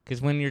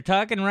 Because when you're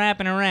talking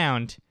wrapping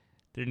around,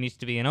 there needs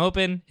to be an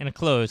open and a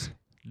close.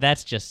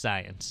 That's just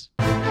science.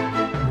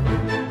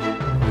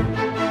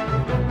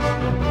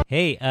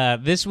 Hey,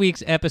 this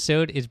week's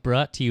episode is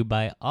brought to you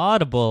by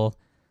Audible.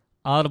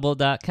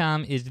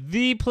 Audible.com is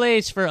the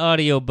place for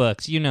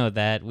audiobooks. You know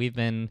that. We've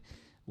been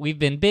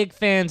big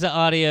fans of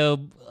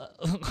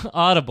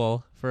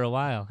Audible for a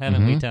while,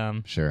 haven't we,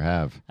 Tom? Sure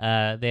have.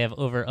 They have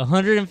over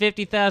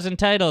 150,000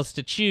 titles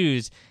to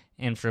choose,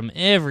 and from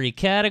every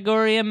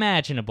category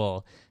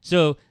imaginable.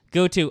 So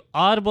go to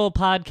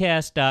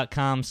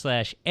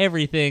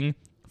audiblepodcast.com/everything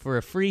for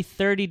a free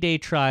 30-day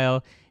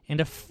trial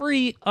and a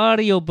free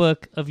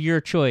audiobook of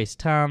your choice,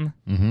 Tom.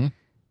 Mm-hmm.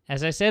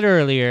 As I said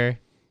earlier,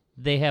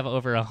 they have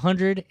over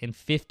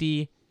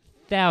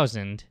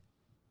 150,000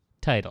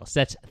 titles.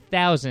 That's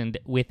 1,000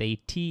 with a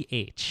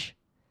TH.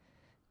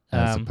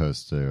 As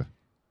opposed to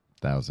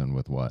 1,000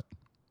 with what?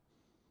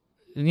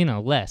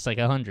 Less, like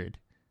 100.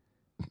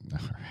 All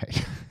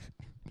right.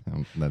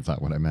 That's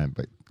not what I meant,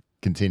 but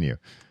continue.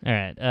 All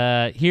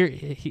right.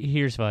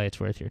 Here's why it's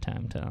worth your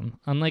time, Tom.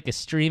 Unlike a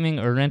streaming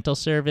or rental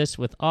service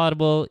with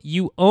Audible,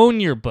 you own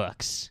your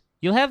books.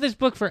 You'll have this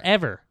book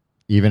forever.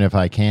 Even if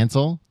I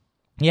cancel?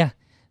 Yeah.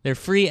 They're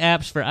free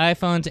apps for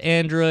iPhones,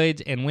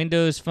 Androids, and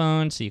Windows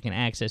phones, so you can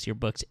access your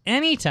books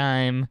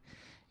anytime.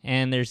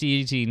 And there's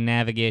easy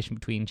navigation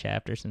between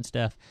chapters and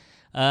stuff.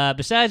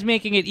 Besides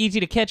making it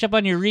easy to catch up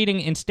on your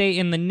reading and stay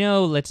in the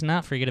know, let's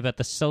not forget about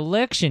the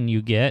selection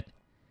you get.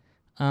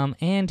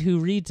 And who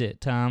reads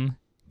it, Tom?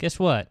 Guess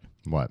what?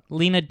 What?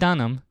 Lena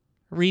Dunham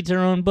reads her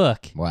own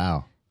book.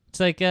 Wow. It's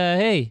like,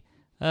 hey,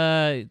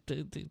 I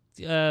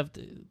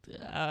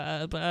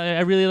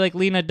really like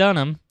Lena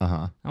Dunham.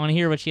 Uh-huh. I want to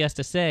hear what she has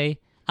to say.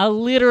 I'll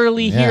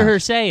literally hear her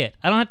say it.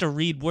 I don't have to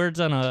read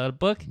words on a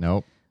book.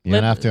 Nope. You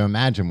don't have to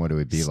imagine what it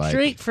would be like.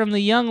 Straight from the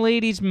young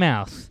lady's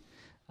mouth.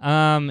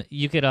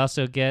 You could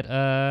also get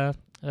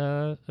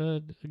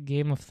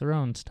Game of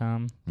Thrones,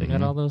 Tom. They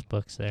got all those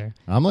books there.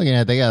 I'm looking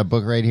at. They got a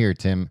book right here,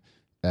 Tim.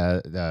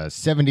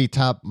 70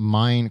 top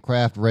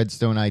Minecraft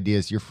redstone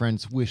ideas your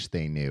friends wish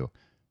they knew.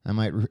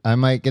 I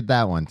might get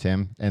that one,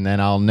 Tim, and then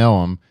I'll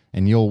know them,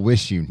 and you'll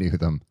wish you knew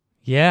them.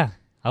 Yeah,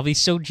 I'll be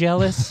so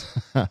jealous.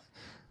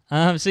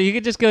 So you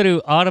could just go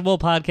to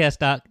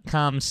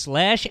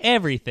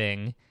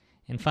audiblepodcast.com/everything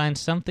and find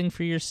something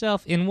for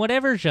yourself in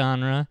whatever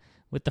genre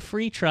with the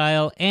free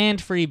trial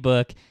and free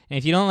book. And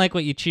if you don't like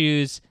what you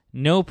choose,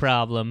 no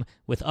problem.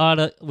 With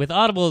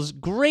Audible's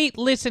great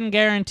listen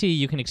guarantee,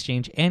 you can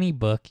exchange any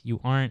book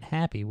you aren't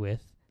happy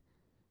with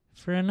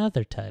for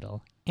another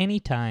title.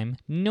 Anytime,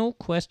 no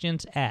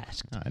questions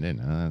asked. Oh, I didn't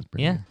know. That's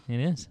pretty good. It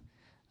is.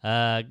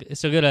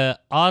 So go to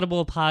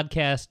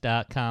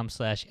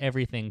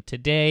audiblepodcast.com/everything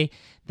today.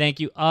 Thank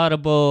you,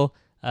 Audible.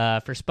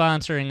 for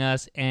sponsoring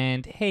us.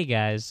 And hey,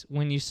 guys,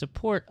 when you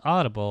support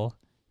Audible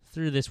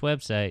through this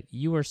website,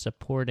 you are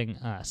supporting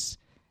us.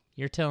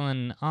 You're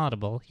telling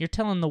Audible, you're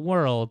telling the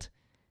world,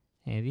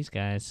 hey, these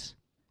guys,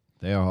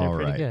 they're all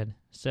pretty right. good.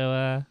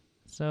 So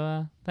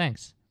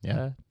thanks.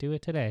 Yeah. Do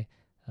it today.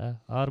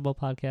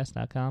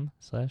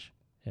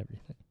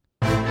 audiblepodcast.com/everything.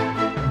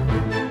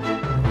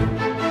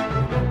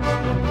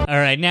 All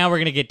right, now we're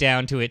going to get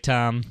down to it,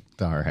 Tom.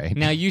 All right.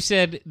 Now, you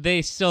said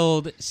they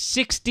sold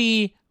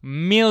 60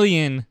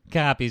 million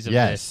copies of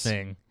this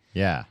thing.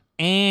 Yeah.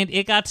 And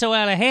it got so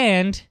out of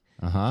hand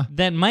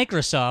that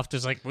Microsoft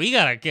was like, we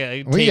got to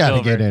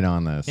get in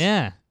on this.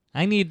 Yeah.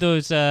 I need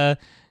those,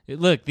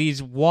 look,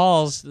 these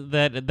walls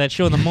that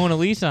show the Mona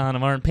Lisa on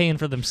them aren't paying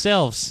for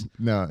themselves.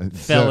 No.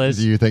 fellas.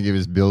 So do you think it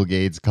was Bill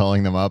Gates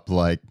calling them up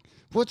like,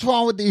 what's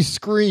wrong with these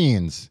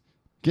screens?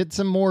 Get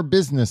some more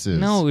businesses.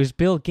 No, it was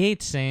Bill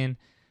Gates saying,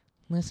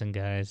 listen,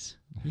 guys,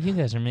 you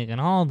guys are making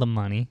all the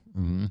money.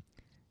 Mm-hmm.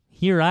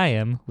 Here I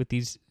am with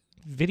these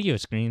video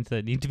screens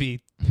that need to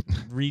be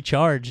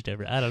recharged.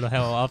 I don't know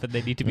how often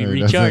they need to be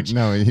recharged.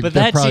 But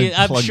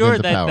I'm sure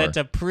that's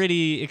a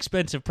pretty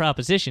expensive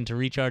proposition to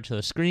recharge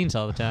those screens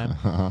all the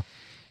time.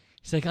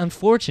 It's like,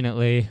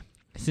 unfortunately,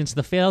 since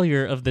the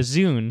failure of the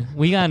Zune,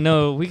 we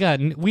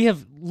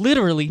have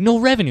literally no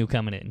revenue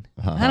coming in.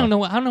 I don't know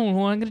what I'm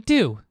going to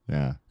do.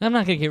 Yeah. I'm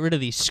not going to get rid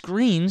of these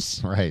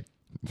screens. Right.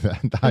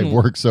 I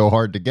worked so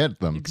hard to get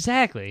them.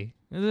 Exactly.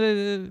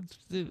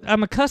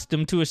 I'm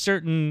accustomed to a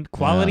certain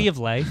quality of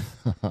life.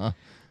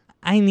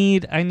 I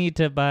need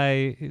to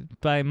buy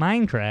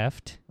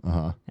Minecraft,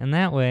 and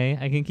that way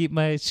I can keep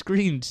my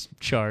screens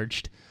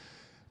charged.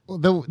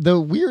 Well, the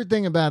weird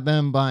thing about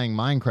them buying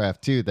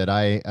Minecraft too that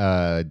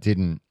I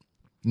didn't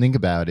think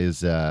about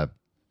is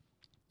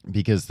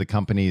because the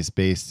company's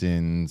based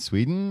in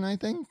Sweden, I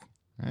think,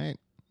 right?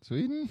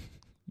 Sweden.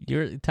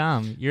 You're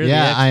Tom. You're the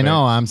expert. I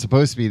know. I'm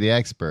supposed to be the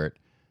expert.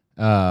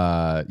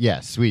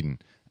 Sweden.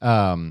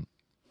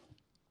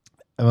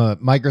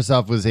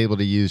 Microsoft was able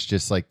to use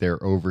just like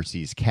their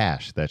overseas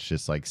cash that's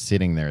just like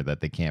sitting there that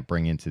they can't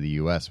bring into the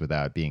U.S.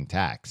 without being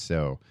taxed.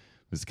 So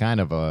it was kind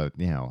of a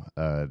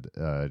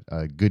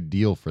good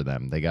deal for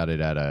them. They got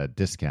it at a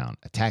discount,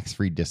 a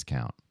tax-free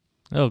discount.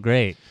 Oh,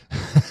 great!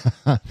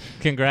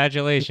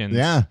 Congratulations.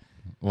 Yeah.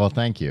 Well,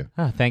 thank you.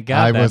 Oh, thank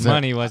God that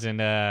money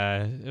wasn't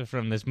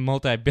from this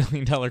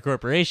multi-billion-dollar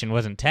corporation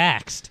wasn't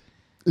taxed.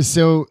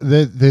 So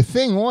the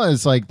thing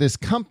was, like, this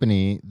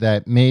company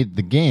that made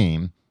the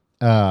game,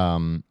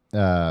 Mojang,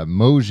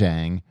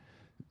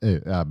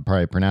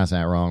 probably pronouncing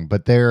that wrong,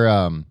 but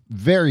they're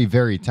very,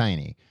 very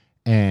tiny.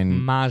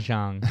 And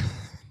Mahjong.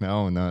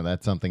 No,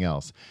 that's something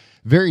else.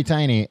 Very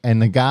tiny,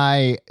 and the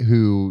guy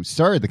who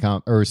started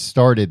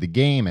the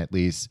game at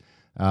least,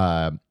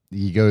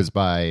 he goes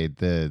by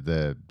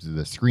the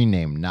screen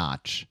name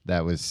Notch.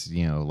 That was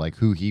like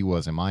who he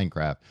was in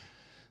Minecraft.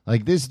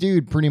 Like this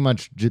dude pretty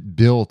much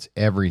built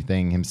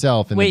everything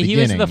himself in the beginning.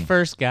 Wait, he was the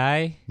first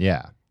guy?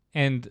 Yeah.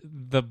 And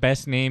the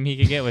best name he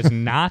could get was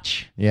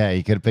Notch? Yeah,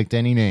 he could have picked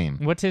any name.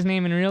 What's his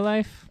name in real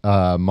life?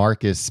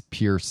 Marcus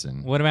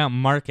Pearson. What about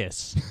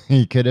Marcus?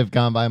 He could have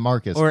gone by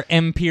Marcus. Or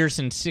M.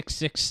 Pearson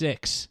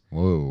 666.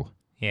 Whoa.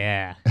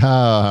 Yeah.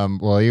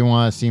 Well, you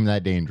want to seem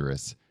that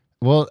dangerous.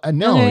 Well,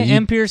 no. Okay,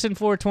 M. Pearson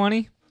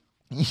 420?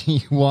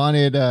 He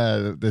wanted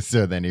this,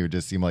 so then he would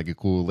just seem like a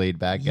cool,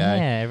 laid-back guy.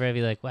 Yeah, everybody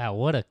be like, wow,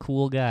 what a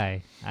cool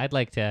guy. I'd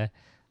like to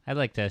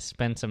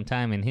spend some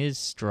time in his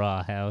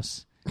straw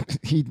house.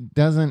 He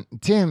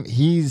doesn't. Tim,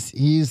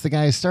 he's the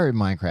guy who started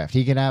Minecraft.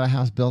 He could have a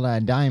house built out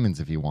of diamonds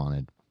if he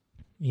wanted.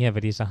 Yeah,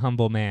 but he's a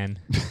humble man.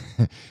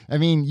 I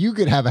mean, you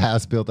could have a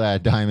house built out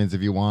of diamonds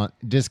if you want.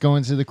 Just go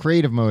into the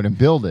creative mode and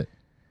build it.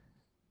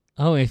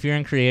 Oh, if you're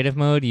in creative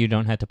mode, you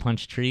don't have to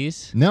punch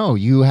trees? No,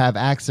 you have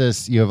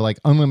access. You have like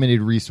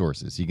unlimited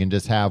resources. You can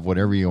just have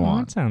whatever you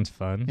want. That sounds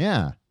fun.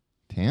 Yeah.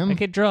 Tim? I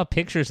could draw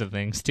pictures of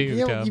things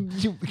too, Tom.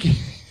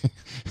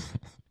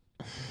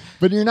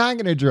 But you're not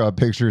going to draw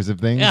pictures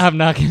of things. Yeah, I'm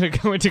not going to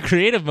go into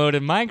creative mode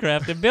in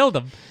Minecraft and build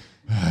them.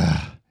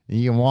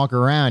 You can walk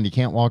around. You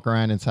can't walk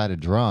around inside a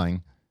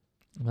drawing.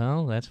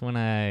 Well, that's when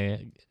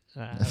I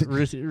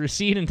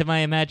recede into my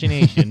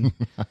imagination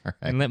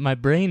and let my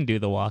brain do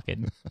the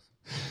walking.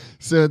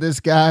 So this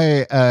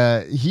guy,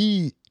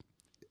 the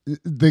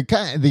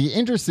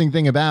interesting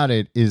thing about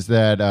it is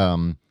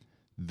that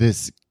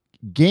this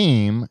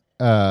game,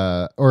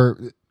 or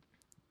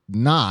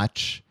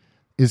Notch,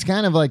 is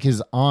kind of like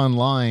his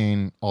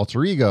online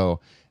alter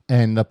ego,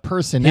 and the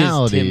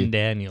personality. His Tim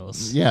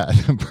Daniels. Yeah,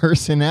 the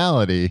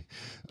personality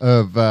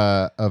of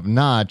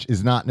Notch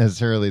is not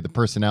necessarily the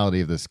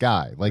personality of this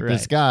guy. Like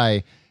this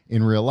guy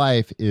in real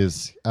life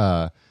is,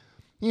 like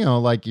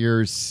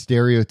your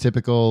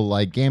stereotypical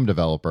like game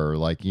developer,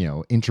 like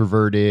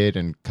introverted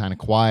and kind of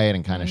quiet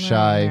and kind of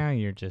shy. Now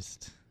you're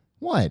just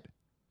what?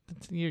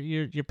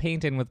 You're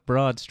painting with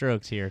broad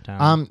strokes here,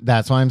 Tom.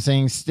 That's why I'm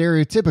saying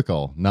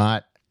stereotypical,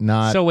 not.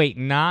 So wait,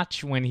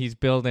 Notch, when he's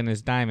building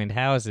his diamond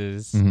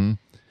houses,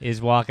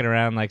 is walking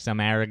around like some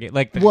arrogant,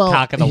 like the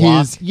cock of the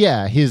walk.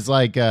 His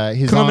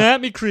come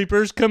at me,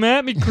 creepers! Come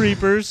at me,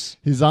 creepers!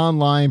 His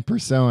online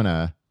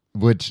persona,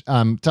 which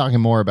I'm talking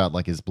more about,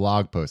 like his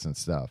blog posts and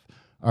stuff,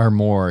 are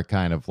more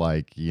kind of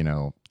like,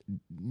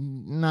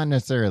 not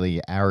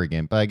necessarily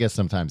arrogant, but I guess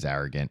sometimes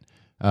arrogant.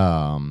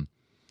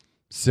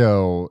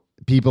 So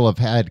people have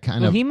had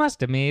he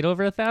must have made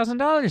over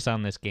 $1,000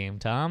 on this game,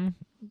 Tom.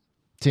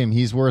 Tim,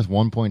 he's worth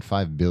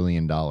 $1.5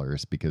 billion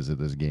because of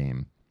this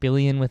game.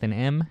 Billion with an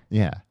M?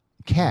 Yeah.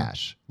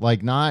 Cash.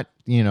 Like not,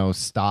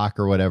 stock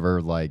or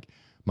whatever. Like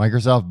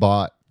Microsoft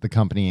bought the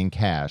company in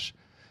cash.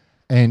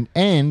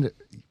 And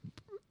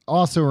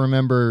also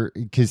remember,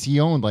 because he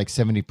owned like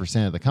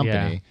 70% of the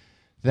company,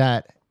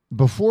 that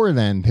before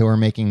then they were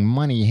making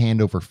money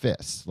hand over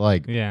fist.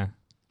 Like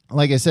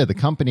I said, the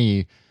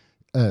company...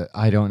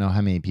 I don't know how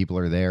many people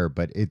are there,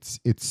 but it's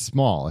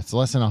small. It's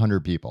less than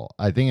 100 people.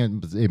 I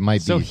think it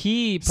might be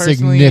he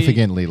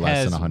significantly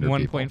less than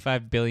 100 people.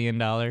 $1.5 billion.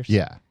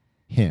 Yeah,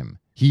 him.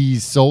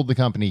 He's sold the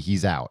company.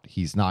 He's out.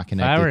 He's not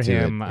connected to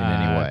him, it in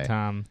any way.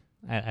 Tom,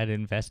 I'd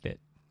invest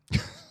it.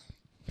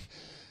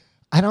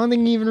 I don't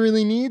think he even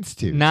really needs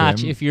to.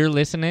 Notch, Tim. if you're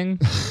listening,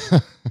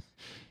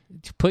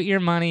 put your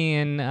money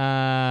in...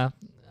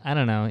 I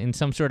don't know, in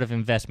some sort of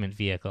investment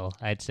vehicle,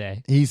 I'd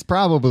say. He's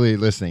probably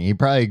listening. He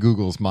probably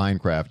Googles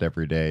Minecraft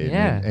every day.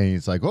 Yeah. And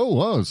he's like, oh,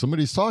 whoa,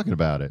 somebody's talking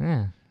about it.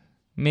 Yeah.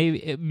 Maybe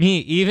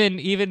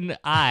even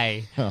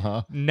I,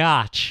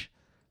 Notch,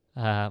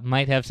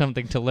 might have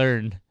something to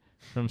learn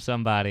from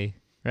somebody,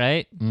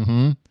 right?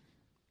 Mm-hmm.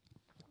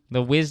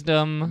 The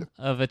wisdom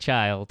of a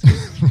child.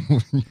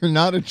 You're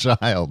not a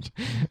child.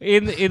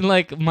 In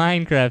like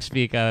Minecraft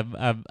speak,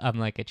 I'm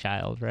like a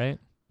child, right?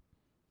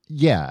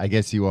 Yeah, I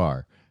guess you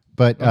are.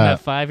 But I'm a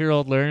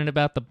 5-year-old learning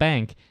about the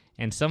bank,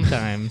 and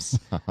sometimes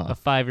a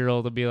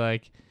 5-year-old will be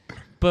like,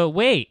 but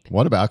wait.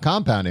 What about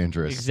compound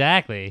interest?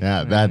 Exactly.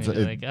 Yeah, that's a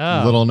like,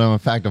 oh. little known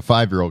fact. A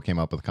 5-year-old came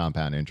up with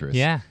compound interest.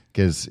 Yeah.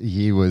 Because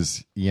he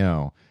was,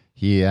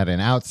 he had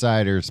an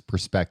outsider's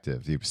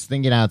perspective. He was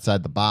thinking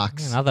outside the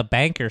box. And all the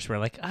bankers were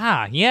like,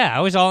 I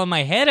was all in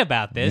my head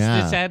about this.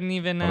 Yeah. This hadn't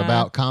even... What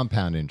about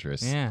compound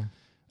interest? Yeah.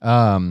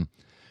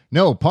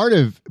 No, part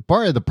of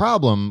the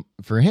problem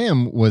for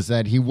him was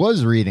that he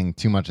was reading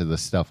too much of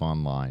this stuff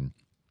online.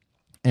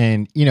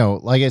 And,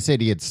 like I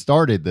said, he had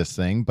started this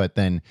thing, but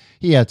then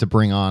he had to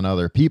bring on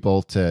other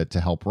people to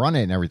help run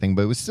it and everything.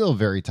 But it was still a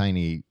very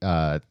tiny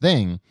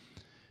thing.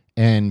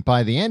 And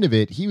by the end of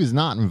it, he was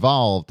not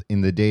involved in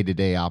the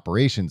day-to-day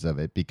operations of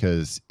it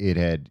because it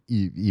had,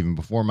 even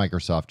before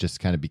Microsoft, just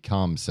kind of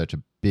become such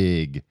a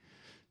big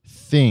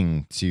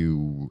thing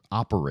to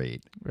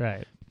operate.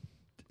 Right.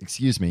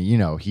 Excuse me,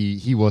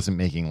 he wasn't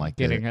making like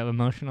getting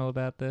emotional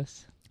about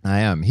this.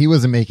 I am. He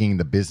wasn't making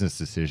the business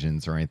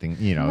decisions or anything.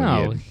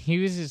 No, he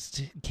was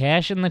just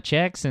cashing the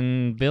checks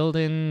and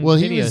building.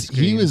 Video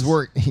screens.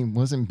 He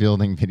wasn't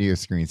building video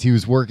screens. He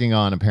was working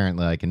on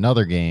apparently like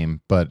another game,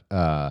 but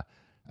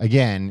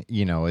again,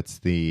 it's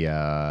the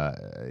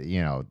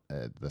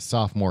the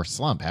sophomore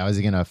slump. How is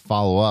he going to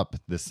follow up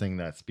this thing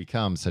that's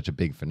become such a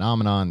big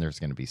phenomenon? There's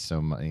going to be so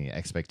many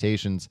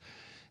expectations,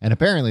 and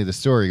apparently the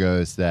story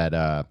goes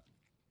that.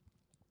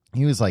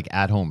 He was like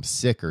at home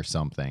sick or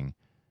something.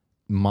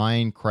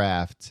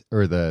 Minecraft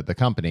or the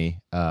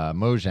company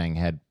Mojang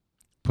had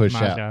pushed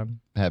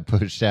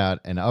out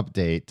an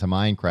update to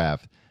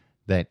Minecraft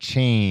that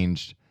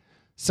changed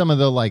some of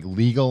the like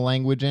legal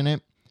language in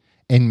it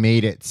and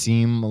made it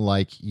seem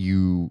like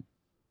you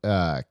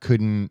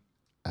couldn't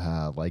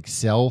like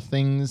sell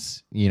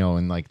things,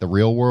 in like the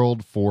real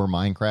world for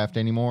Minecraft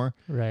anymore.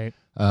 Right.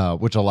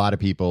 Which a lot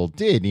of people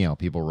did.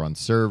 People run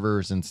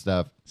servers and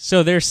stuff.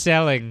 So they're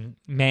selling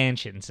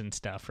mansions and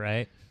stuff,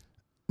 right?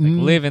 Like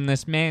live in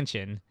this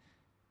mansion.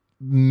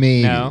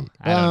 Maybe. No,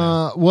 I don't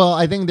know. Well,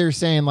 I think they're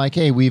saying like,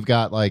 hey, we've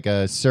got like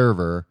a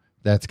server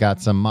that's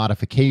got some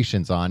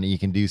modifications on it. You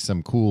can do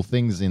some cool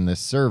things in this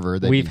server.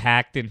 That we've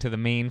hacked into the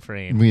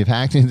mainframe. We've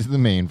hacked into the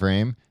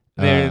mainframe.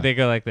 They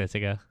go like this. They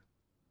go,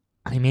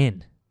 I'm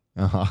in.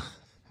 Uh-huh.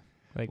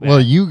 Like that.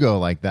 Well, you go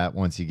like that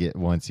once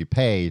you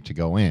pay to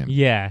go in.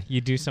 Yeah,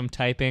 you do some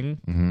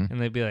typing, and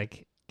they'd be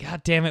like,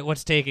 God damn it,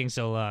 what's taking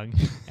so long?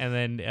 And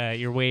then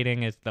you're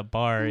waiting as the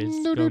bar is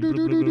going, blah,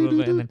 blah, blah,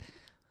 blah, and then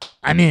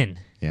I'm in.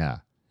 Yeah.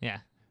 Yeah.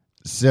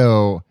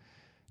 So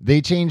they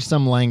changed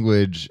some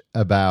language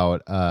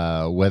about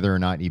whether or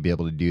not you'd be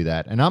able to do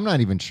that. And I'm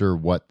not even sure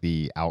what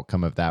the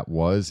outcome of that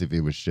was, if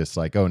it was just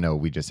like, oh, no,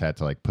 we just had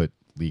to like put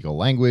legal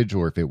language,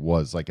 or if it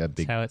was like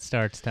That's how it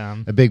starts,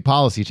 Tom. A big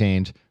policy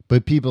change.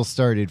 But people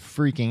started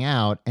freaking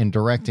out and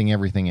directing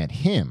everything at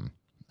him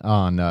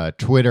on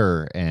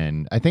Twitter,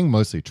 and I think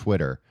mostly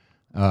Twitter.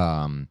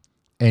 And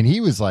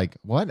he was like,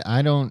 what?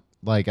 I'm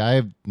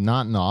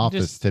not in the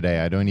office today.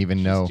 I don't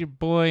even know. Just your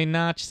boy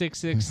Notch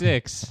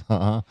 666.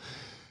 Uh-huh.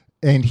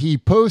 And he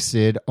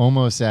posted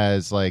almost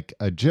as like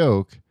a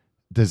joke,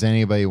 does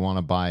anybody want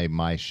to buy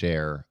my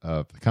share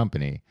of the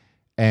company?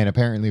 And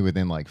apparently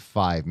within like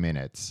 5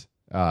 minutes,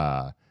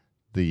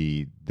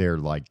 their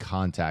like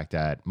contact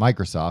at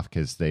Microsoft,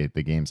 because the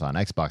game's on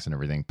Xbox and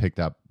everything, picked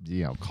up,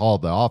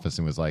 called the office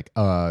and was like,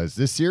 is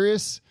this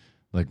serious?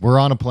 Like, we're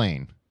on a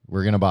plane,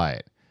 we're gonna buy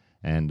it.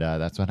 And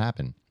that's what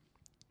happened.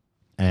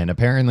 And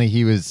apparently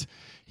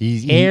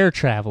air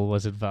travel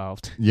was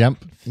involved. Yep.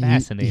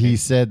 Fascinating. He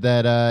said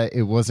that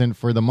it wasn't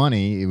for the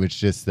money, it was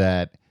just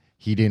that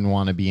he didn't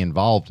want to be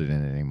involved in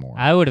it anymore.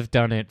 I would have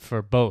done it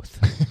for both.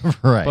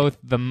 Right. Both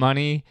the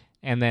money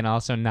and then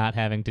also not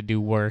having to do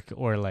work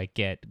or like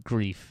get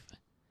grief.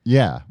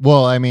 Yeah.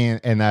 Well, I mean,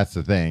 and that's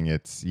the thing.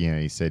 It's,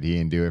 he said he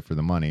didn't do it for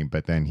the money,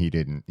 but then he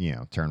didn't,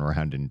 turn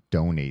around and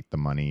donate the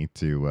money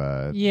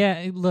to...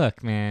 Yeah,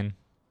 look, man.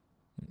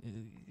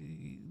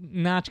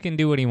 Notch can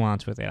do what he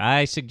wants with it.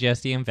 I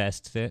suggest he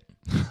invests it.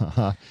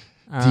 Do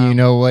you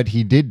know what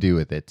he did do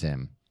with it,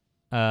 Tim?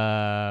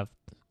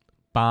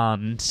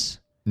 Bonds.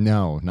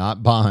 No,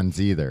 not bonds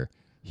either.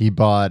 He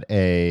bought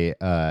a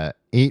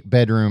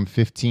 8-bedroom,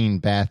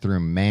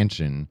 15-bathroom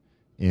mansion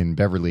in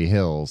Beverly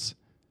Hills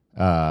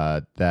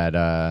that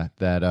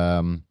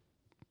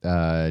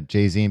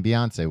Jay-Z and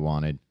Beyonce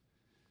wanted.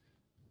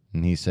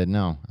 And he said,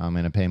 no, I'm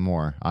going to pay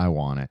more. I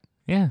want it.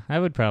 Yeah, I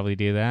would probably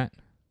do that.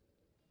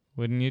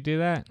 Wouldn't you do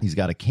that? He's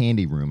got a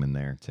candy room in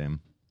there,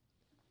 Tim.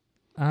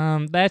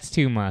 That's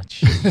too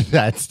much.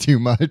 That's too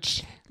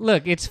much.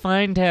 Look, it's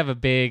fine to have a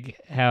big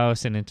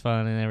house and it's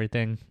fun and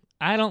everything.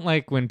 I don't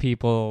like when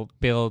people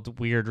build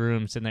weird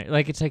rooms in there.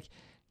 Like, it's like,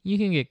 you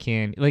can get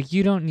candy. Like,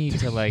 you don't need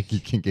to, like... You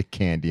can get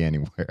candy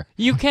anywhere.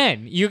 You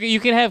can. You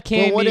can have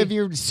candy. Well, what if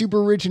you're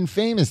super rich and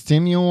famous,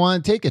 Tim? You don't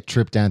want to take a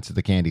trip down to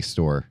the candy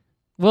store.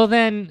 Well,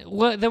 then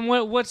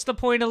what's the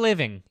point of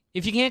living?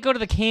 If you can't go to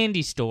the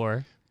candy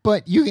store...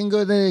 But you can go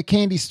to the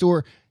candy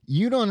store.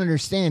 You don't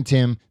understand,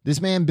 Tim. This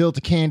man built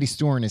a candy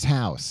store in his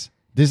house.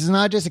 This is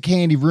not just a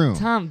candy room.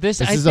 Tom, I think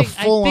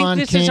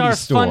this is our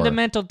store.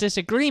 Fundamental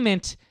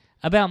disagreement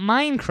about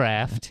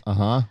Minecraft.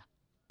 Uh-huh.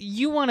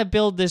 You want to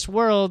build this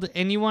world,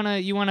 and you want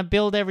to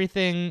build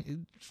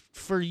everything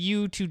for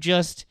you to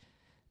just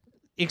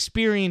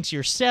experience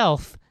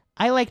yourself.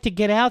 I like to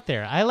get out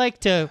there. I like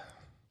to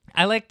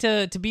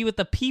be with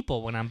the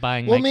people when I'm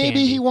buying my candy. Well,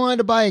 maybe he wanted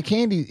to buy a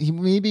candy.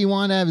 Maybe he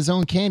wanted to have his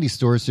own candy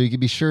store so he could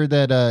be sure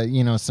that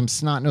some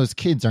snot-nosed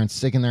kids aren't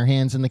sticking their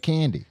hands in the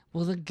candy.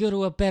 Well, then go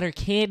to a better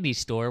candy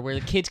store where the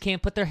kids can't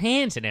put their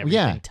hands in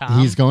everything, Tom.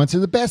 He's going to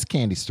the best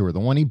candy store, the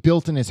one he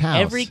built in his house.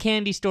 Every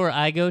candy store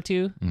I go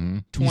to,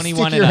 21 you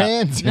stick and your up.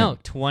 Hands in. No,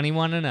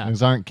 21 and up.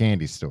 Those aren't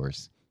candy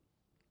stores.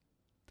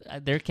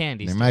 They're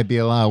candy There stores. might be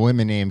a lot of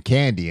women named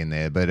Candy in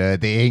there,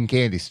 but they ain't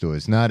candy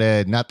stores. Not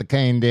the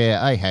kind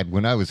I had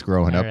when I was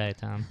growing up. All right,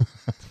 Tom.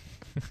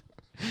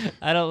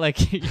 I don't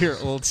like your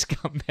old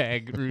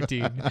scumbag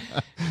routine.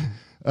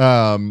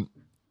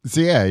 So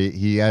yeah,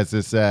 he has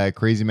this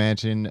crazy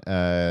mansion,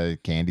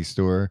 candy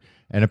store,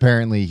 and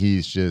apparently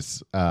he's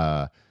just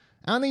I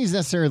don't think he's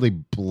necessarily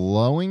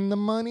blowing the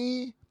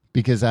money,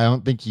 because I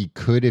don't think he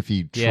could if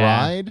he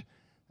tried.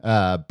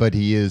 But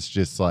he is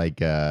just like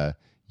going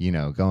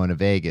to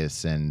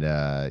Vegas and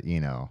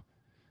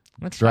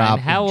That's fine.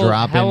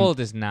 How old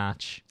is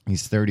Notch?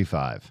 He's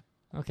 35.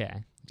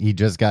 Okay. He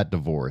just got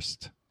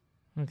divorced.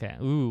 Okay.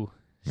 Ooh.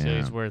 So Yeah.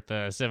 he's worth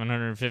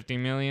 $750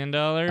 million?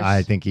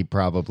 I think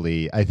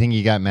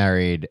he got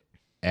married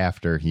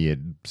after he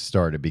had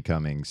started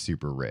becoming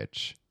super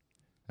rich,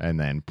 and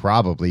then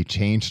probably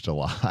changed a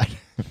lot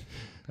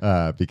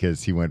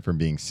because he went from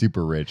being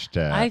super rich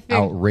to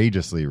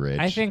outrageously rich.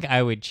 I think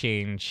I would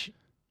change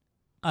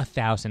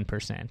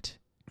 1,000%.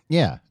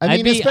 Yeah.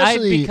 I'd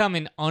become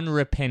an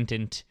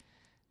unrepentant,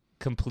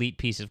 complete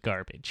piece of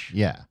garbage.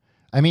 Yeah.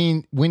 I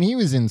mean, when he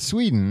was in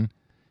Sweden...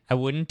 I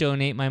wouldn't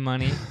donate my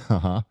money.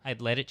 Uh-huh. I'd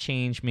let it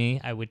change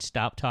me. I would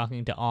stop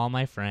talking to all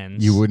my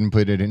friends. You wouldn't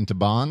put it into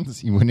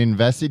bonds? You wouldn't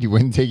invest it? You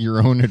wouldn't take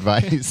your own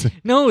advice?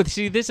 No,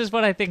 see, this is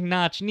what I think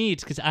Notch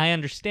needs, because I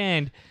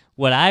understand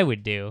what I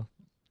would do.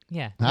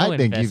 Yeah, I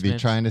think you'd be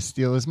trying to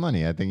steal his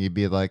money. I think you'd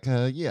be like,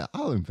 yeah,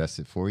 I'll invest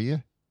it for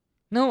you.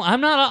 No,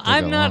 I'm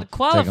not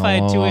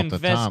qualified to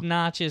invest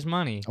Notch's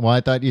money. Well,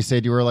 I thought you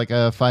said you were like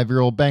a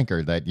 5-year-old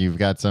banker, that you've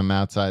got some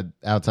outside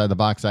the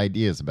box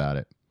ideas about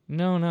it.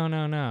 No.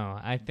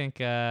 I think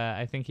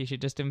he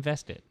should just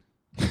invest it.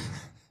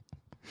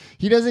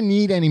 He doesn't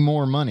need any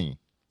more money.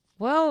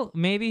 Well,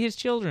 maybe his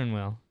children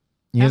will.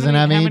 He doesn't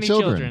have any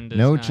children.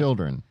 No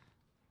children.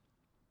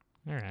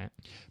 All right.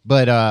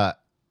 But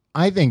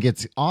I think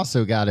it's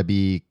also got to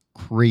be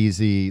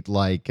crazy,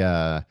 like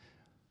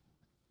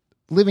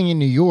living in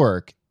New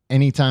York.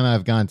 Anytime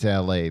I've gone to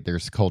LA,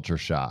 there's culture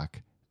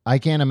shock. I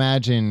can't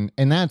imagine,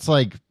 and that's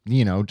like,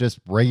 just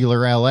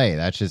regular LA.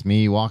 That's just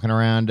me walking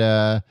around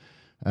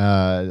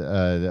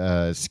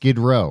Skid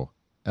Row.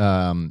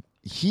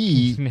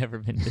 You've never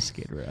been to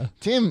Skid Row.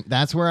 Tim,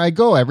 that's where I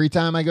go. Every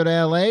time I go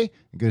to LA, I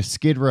go to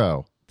Skid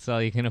Row. That's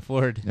all you can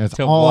afford. That's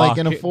all I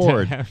can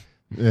afford.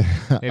 They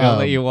don't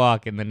let you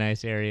walk in the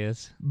nice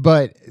areas.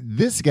 But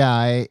this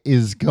guy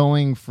is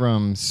going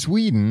from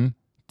Sweden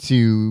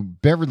to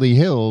Beverly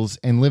Hills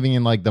and living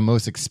in like the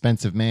most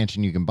expensive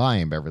mansion you can buy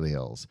in Beverly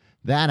Hills.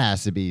 That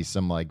has to be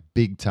some like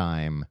big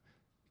time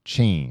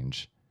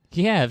change.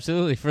 Yeah,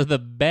 absolutely, for the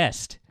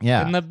best.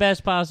 Yeah, in the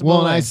best possible way.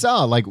 Well, and I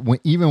saw, like,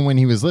 even when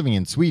he was living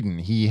in Sweden,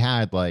 he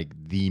had, like,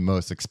 the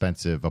most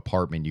expensive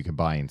apartment you could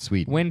buy in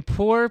Sweden. When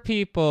poor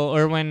people,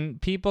 or when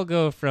people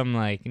go from,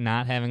 like,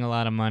 not having a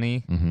lot of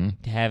money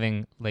to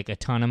having, like, a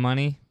ton of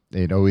money,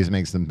 it always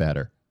makes them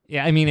better.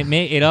 Yeah, I mean,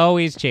 it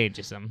always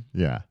changes them.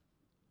 Yeah.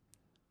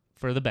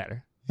 For the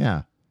better.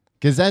 Yeah.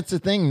 Because that's the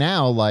thing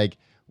now, like,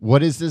 what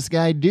does this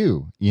guy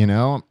do, you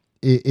know?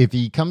 If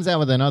he comes out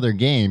with another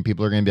game,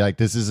 people are going to be like,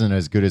 this isn't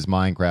as good as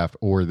Minecraft,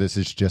 or this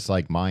is just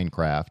like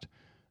Minecraft.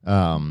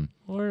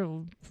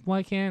 Or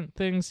why can't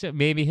things...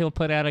 Maybe he'll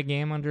put out a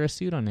game under a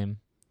pseudonym.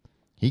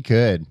 He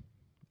could.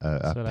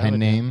 A pen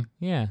name.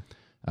 Do.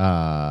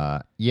 Yeah.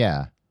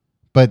 Yeah.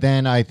 But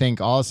then I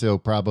think also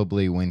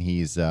probably when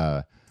he's...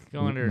 Go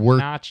under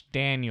Notch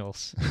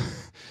Daniels.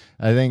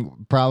 I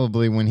think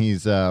probably when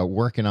he's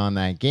working on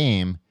that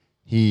game,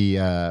 he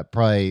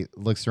probably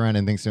looks around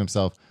and thinks to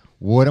himself,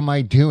 what am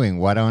I doing?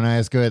 Why don't I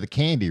just go to the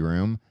candy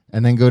room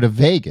and then go to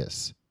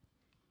Vegas?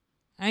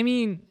 I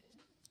mean,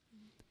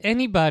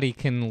 anybody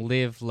can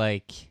live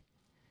like...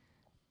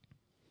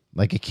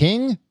 Like a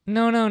king?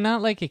 No,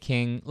 not like a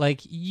king.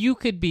 Like, you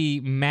could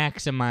be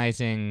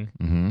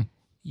maximizing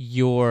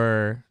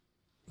your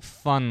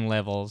fun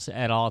levels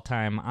at all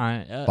time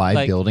on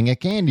by building a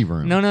candy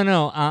room.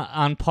 No,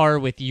 on par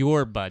with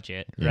your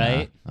budget,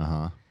 right?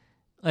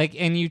 Like,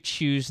 and you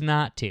choose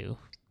not to.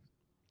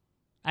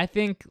 I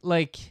think,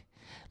 like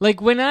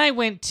when I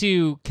went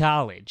to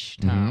college,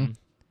 Tom,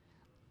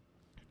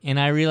 and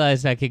I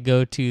realized I could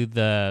go to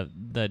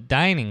the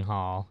dining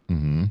hall,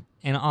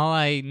 and all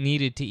I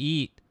needed to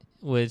eat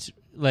was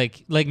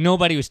like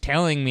nobody was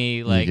telling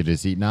me, like, you could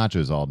just eat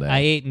nachos all day. I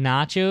ate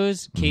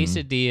nachos,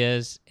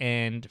 quesadillas,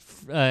 and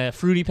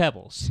Fruity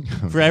Pebbles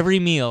for every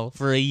meal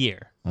for a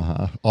year.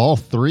 All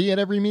three at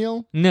every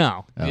meal?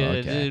 No.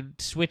 Okay.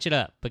 Switch it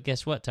up. But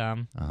guess what,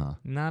 Tom?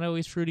 Not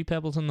always Fruity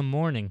Pebbles in the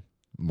morning.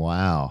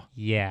 Wow.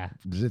 Yeah.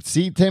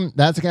 See, Tim,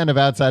 that's kind of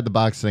outside the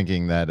box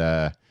thinking that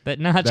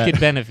Notch could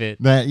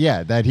benefit.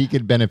 That he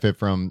could benefit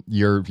from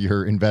your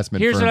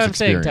investment. Here's what I'm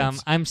experience. saying, Tom.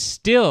 I'm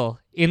still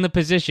in the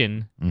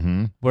position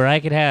where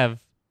I could have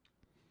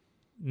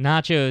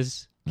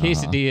nachos,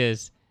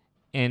 quesadillas,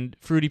 and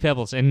Fruity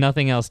Pebbles and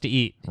nothing else to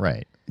eat.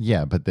 Right.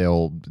 Yeah, but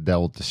they'll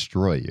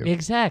destroy you.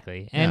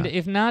 Exactly. And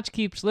if Notch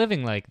keeps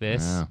living like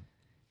this,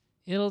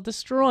 it'll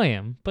destroy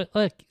him. But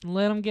look,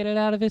 let him get it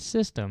out of his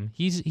system.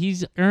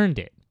 He's earned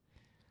it.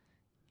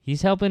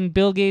 He's helping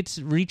Bill Gates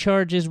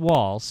recharge his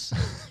walls.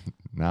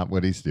 Not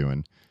what he's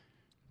doing.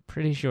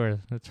 Pretty sure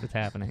that's what's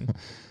happening.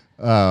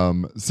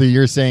 So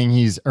you're saying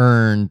he's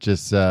earned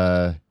just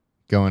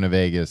going to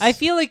Vegas? I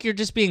feel like you're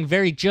just being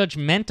very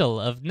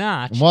judgmental of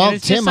Notch. Well,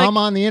 Tim, I'm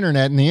on the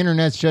internet, and the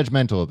internet's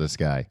judgmental of this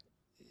guy.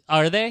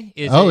 Are they?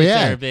 Is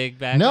there a big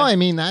backlash? No, I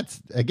mean, that's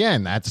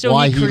so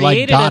why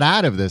he got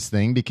out of this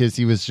thing, because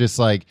he was just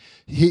like,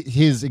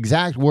 his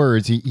exact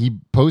words, he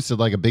posted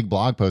like a big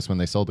blog post when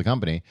they sold the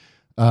company.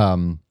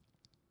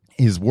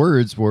 His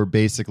words were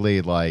basically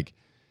like,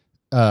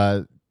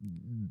 the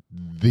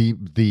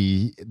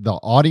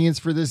audience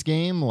for this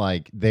game,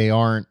 like, they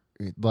aren't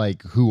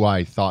like who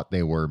I thought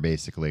they were,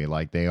 basically.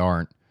 Like, they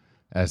aren't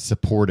as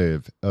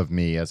supportive of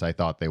me as I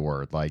thought they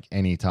were. Like,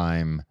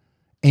 anytime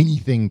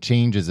anything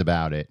changes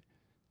about it,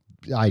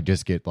 I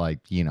just get, like,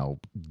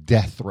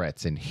 death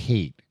threats and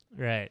hate.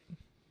 Right.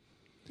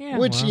 Yeah.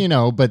 Which,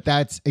 but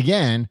that's,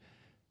 again,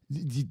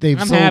 I'm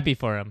happy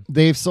for him.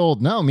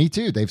 No, me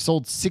too. They've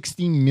sold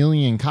 60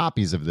 million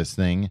copies of this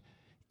thing.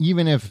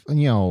 Even if,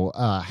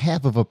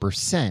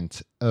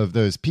 0.5% of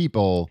those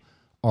people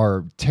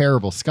are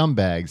terrible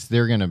scumbags,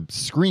 they're going to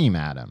scream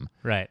at him.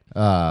 Right.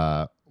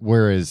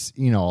 Whereas,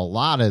 a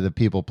lot of the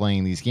people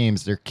playing these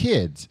games, they're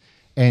kids.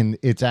 And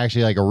it's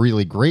actually like a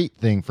really great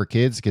thing for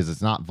kids because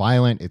it's not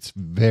violent. It's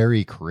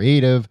very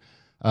creative.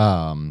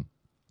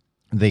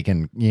 They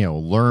can,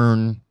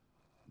 learn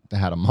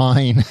how to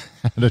mine,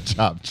 how to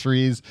chop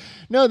trees.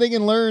 No, they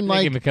can learn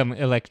they can become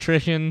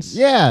electricians.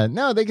 Yeah,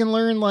 no, they can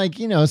learn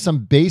some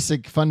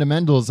basic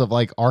fundamentals of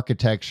like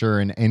architecture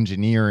and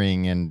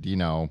engineering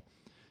and,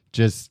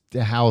 just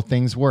how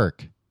things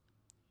work.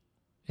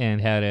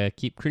 And how to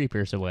keep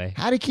creepers away.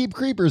 How to keep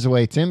creepers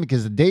away, Tim,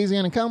 because the day's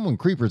going to come when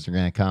creepers are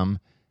going to come.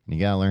 And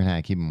you got to learn how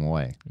to keep them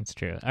away. That's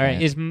true. All right.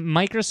 Is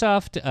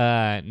Microsoft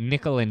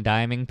nickel and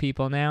diming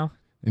people now?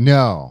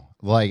 No,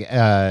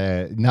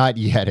 not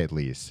yet, at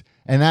least.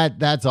 And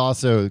that's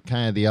also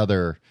kind of the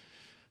other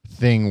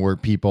thing where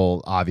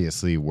people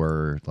obviously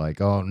were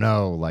like, oh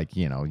no,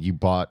 you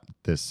bought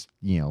this,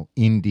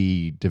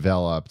 indie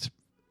developed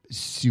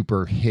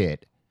super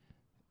hit.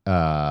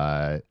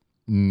 Now,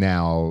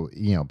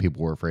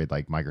 people were afraid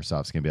like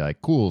Microsoft's going to be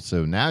like, cool,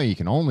 so now you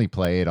can only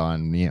play it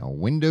on,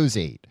 Windows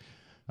 8.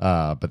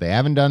 But they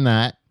haven't done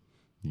that.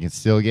 You can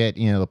still get,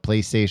 the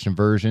PlayStation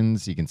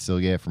versions. You can still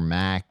get it from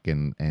Mac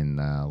and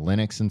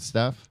Linux and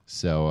stuff.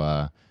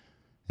 So,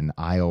 and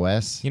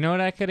iOS. You know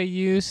what I could have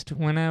used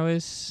when I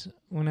was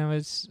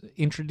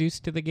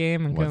introduced to the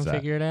game and couldn't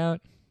figure it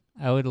out?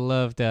 I would have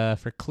loved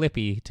for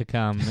Clippy to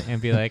come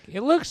and be like,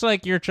 it looks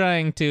like you're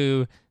trying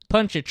to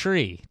punch a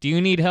tree. Do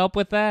you need help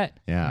with that?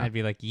 Yeah. And I'd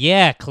be like,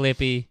 yeah,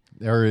 Clippy.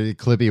 Or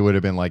Clippy would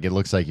have been like, it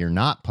looks like you're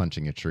not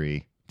punching a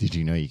tree. Did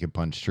you know you could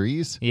punch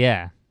trees?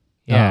 Yeah.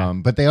 Yeah.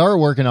 But they are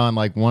working on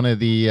like one of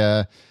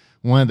the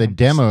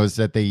demos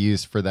that they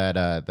used for that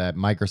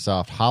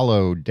Microsoft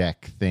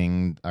HoloDeck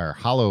thing or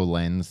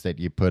HoloLens that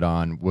you put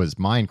on was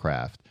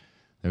Minecraft.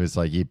 It was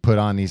like you put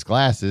on these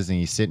glasses and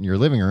you sit in your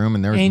living room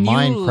and there's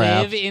Minecraft. And you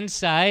live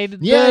inside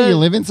Yeah, you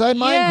live inside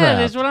Minecraft. Yeah,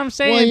 that's what I'm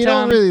saying, Well, you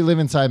Tom. don't really live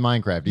inside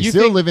Minecraft. You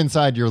still live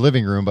inside your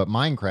living room, but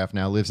Minecraft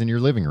now lives in your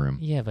living room.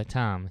 Yeah, but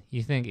Tom,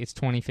 you think it's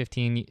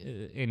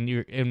 2015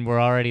 and we're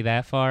already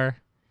that far?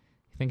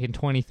 You think in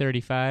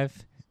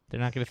 2035 they're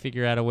not going to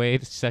figure out a way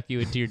to suck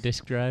you into your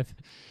disk drive?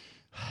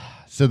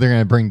 So they're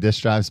going to bring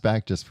disk drives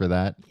back just for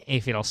that?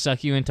 If it'll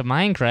suck you into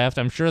Minecraft,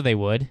 I'm sure they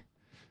would.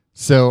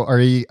 So are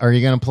you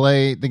going to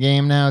play the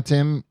game now,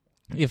 Tim?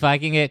 If I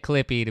can get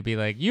Clippy to be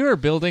like, you're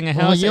building a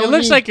house. It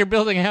looks like you're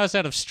building a house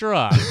out of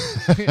straw.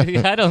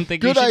 I don't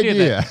think you should do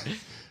that.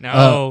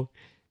 No.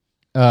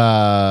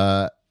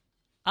 I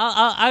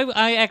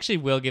actually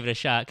will give it a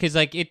shot because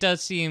like it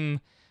does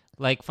seem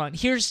like fun.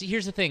 Here's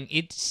the thing.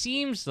 It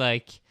seems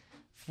like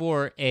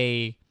for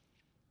a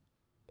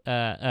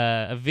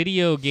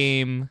video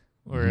game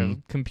or a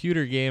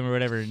computer game or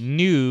whatever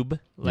noob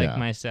like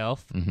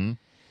myself. Mm-hmm.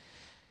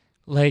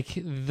 Like,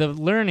 the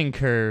learning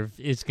curve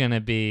is going to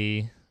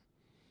be,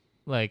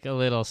 like, a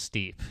little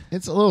steep.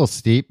 It's a little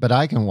steep, but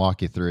I can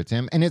walk you through it,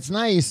 Tim. And it's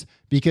nice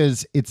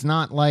because it's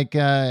not like,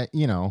 I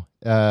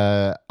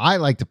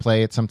like to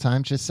play it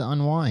sometimes just to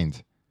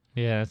unwind.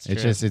 Yeah, that's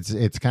true.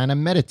 It's kind of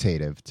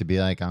meditative to be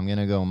like, I'm going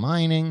to go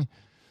mining,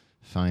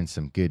 find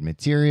some good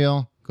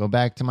material, go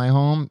back to my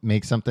home,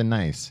 make something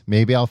nice.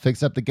 Maybe I'll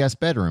fix up the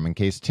guest bedroom in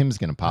case Tim's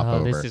going to pop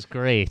over. Oh, this is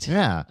great.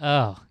 Yeah.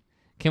 Oh,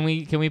 Can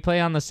we play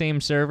on the same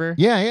server?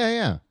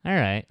 Yeah. All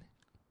right.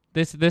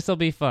 This'll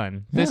be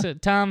fun. Yeah.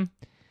 Tom,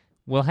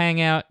 we'll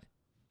hang out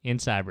in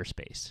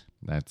cyberspace.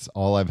 That's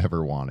all I've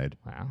ever wanted.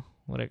 Wow,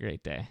 what a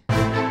great day.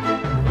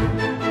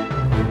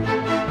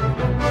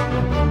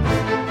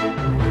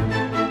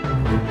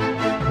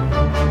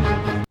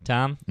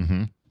 Tom,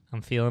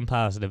 I'm feeling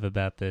positive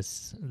about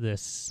this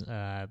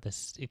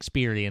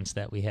experience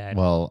that we had.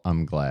 Well,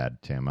 I'm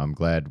glad, Tim. I'm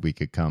glad we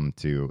could come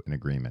to an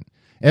agreement.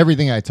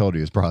 Everything I told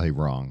you is probably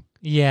wrong.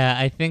 Yeah,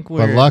 I think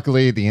we're... But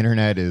luckily, the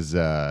internet is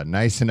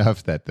nice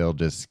enough that they'll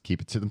just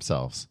keep it to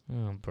themselves.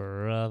 Oh,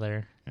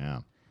 brother.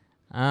 Yeah.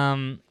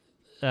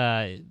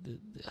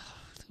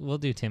 We'll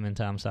do Tim and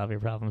Tom Solve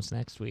Your Problems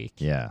next week.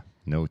 Yeah,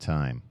 no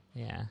time.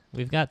 Yeah,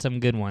 we've got some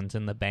good ones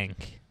in the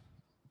bank.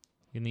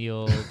 In the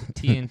old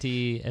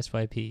TNT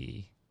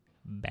SYP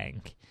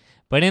bank.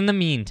 But in the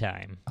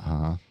meantime,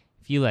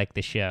 if you like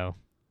the show,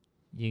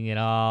 you can get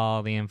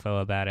all the info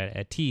about it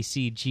at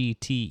tcgte.com.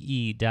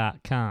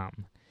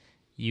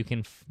 You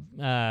can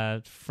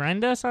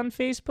friend us on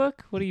Facebook.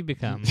 What do you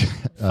become?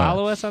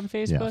 Follow us on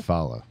Facebook? Yeah,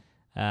 follow.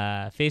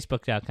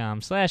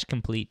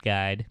 Facebook.com/complete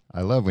guide.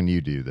 I love when you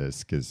do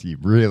this because you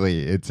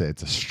really, it's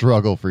a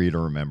struggle for you to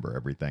remember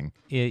everything.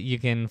 You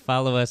can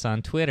follow us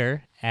on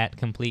Twitter at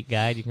complete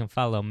guide. You can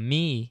follow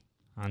me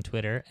on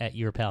Twitter at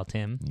your pal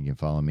Tim. You can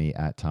follow me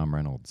at Tom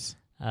Reynolds.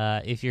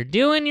 If you're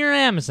doing your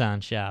Amazon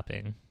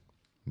shopping,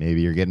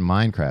 maybe you're getting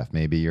Minecraft.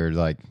 Maybe you're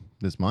like,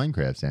 this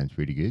Minecraft sounds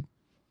pretty good.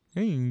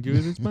 Hey, enjoy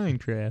this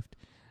Minecraft.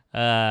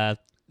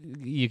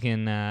 You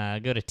can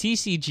go to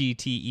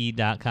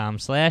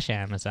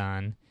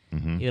tcgte.com/Amazon.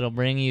 Mm-hmm. It'll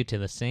bring you to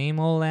the same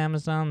old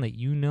Amazon that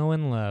you know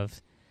and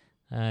love.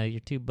 Your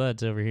two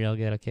buds over here will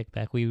get a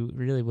kickback. We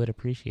really would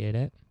appreciate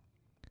it.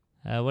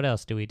 What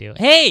else do we do?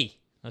 Hey!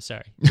 Oh,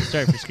 sorry.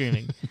 Sorry for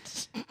screaming.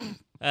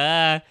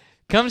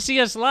 Come see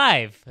us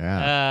live.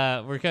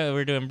 Yeah.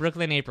 We're doing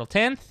Brooklyn April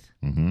 10th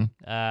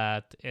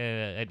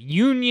at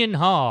Union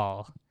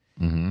Hall.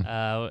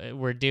 Mm-hmm.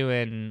 We're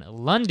doing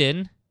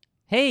London.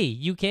 Hey,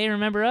 UK,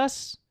 remember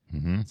us?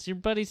 Mm-hmm. It's your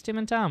buddies Tim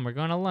and Tom. We're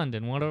going to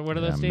London. What are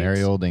those dates?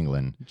 Merry old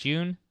England.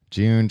 June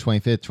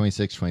 25th,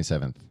 26th,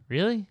 27th.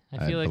 Really?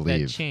 I feel like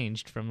believe. that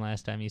changed from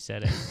last time you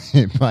said it.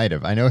 It might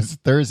have. I know it's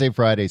Thursday,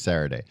 Friday,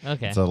 Saturday.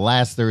 Okay. It's the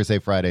last Thursday,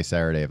 Friday,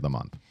 Saturday of the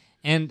month.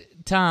 And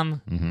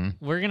Tom,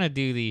 we're going to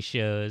do these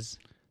shows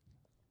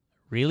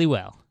really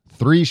well.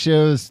 3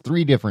 shows,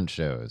 3 different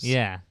shows.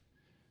 Yeah.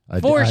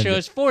 4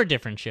 shows, 4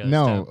 different shows.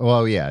 No, Tom.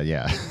 well,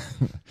 yeah.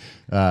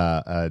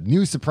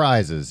 New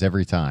surprises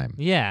every time.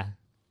 Yeah.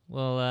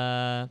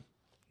 Well,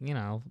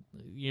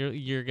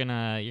 you're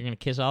gonna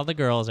kiss all the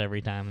girls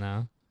every time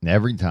though.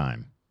 Every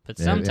time. But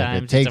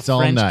sometimes it takes it's a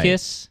all French night.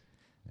 kiss.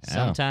 Yeah.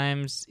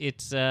 Sometimes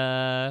it's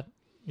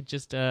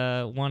just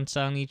once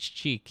on each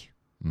cheek.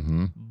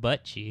 Mm-hmm.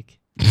 Butt cheek.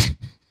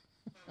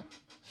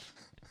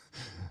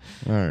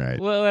 All right.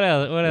 What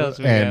else?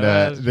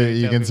 And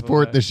you can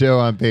support the show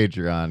on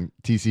Patreon,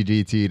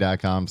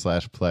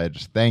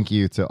 tcgt.com/pledge. Thank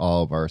you to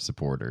all of our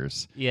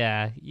supporters.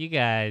 Yeah, you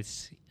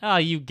guys. Oh,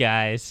 you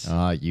guys.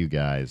 You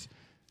guys.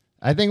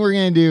 I think we're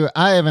going to do,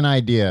 I have an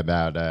idea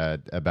about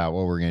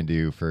what we're going to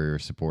do for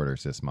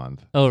supporters this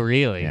month. Oh,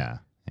 really? Yeah.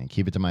 and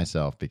keep it to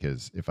myself,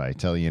 because if I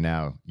tell you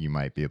now, you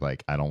might be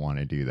like, I don't want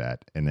to do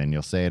that. And then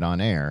you'll say it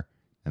on air,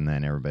 and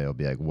then everybody will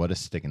be like, what a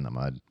stick in the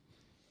mud.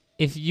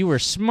 If you were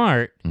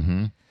smart,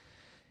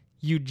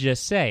 you'd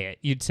just say it.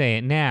 You'd say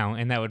it now,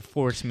 and that would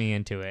force me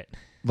into it.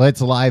 Let's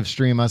live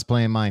stream us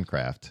playing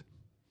Minecraft.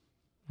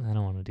 I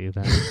don't want to do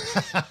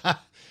that.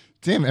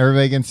 Tim,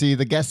 everybody can see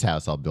the guest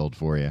house I'll build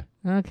for you.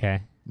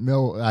 Okay.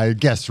 No,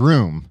 guest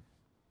room.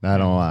 I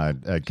don't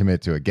want to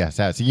commit to a guest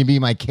house. You can be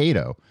my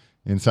Kato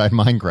inside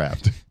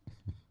Minecraft.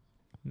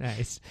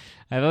 Nice.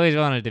 I've always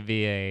wanted to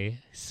be a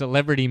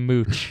celebrity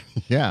mooch.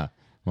 Yeah.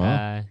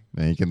 Well,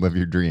 then you can live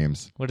your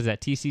dreams. What is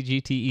that?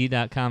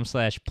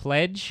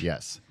 tcgte.com/pledge?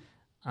 Yes.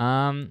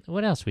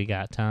 What else we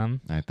got, Tom?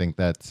 I think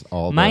that's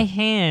all. My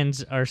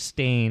hands are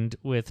stained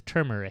with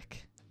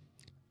turmeric.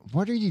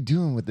 What are you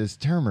doing with this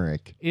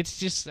turmeric? It's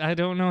just, I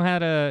don't know how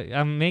to,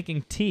 I'm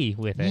making tea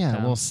with it, Yeah,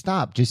 Tom. well,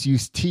 stop. Just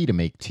use tea to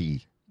make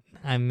tea.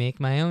 I make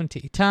my own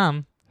tea.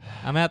 Tom,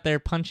 I'm out there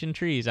punching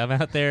trees. I'm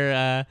out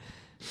there,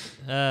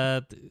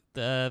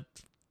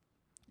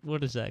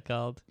 what is that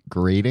called?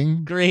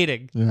 Grading?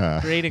 Yeah.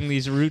 Grading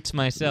these roots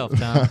myself,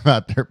 Tom. I'm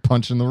out there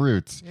punching the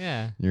roots.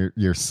 Yeah.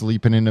 You're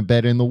sleeping in a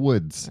bed in the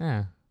woods.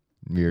 Yeah.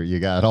 You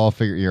got it all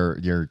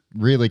figured. You're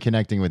really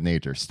connecting with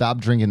nature. Stop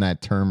drinking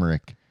that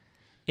turmeric.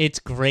 It's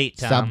great,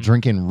 Tom. Stop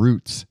drinking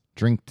roots.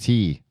 Drink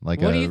tea. What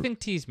do you think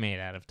tea's made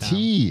out of, Tom?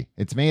 Tea.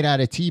 It's made out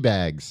of tea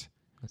bags.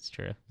 That's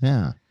true.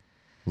 Yeah.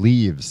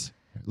 Leaves.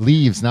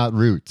 Leaves, not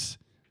roots.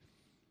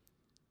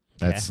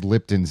 That's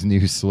Lipton's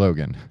new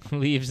slogan.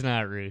 Leaves,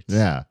 not roots.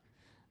 Yeah.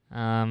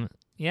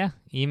 Yeah.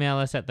 Email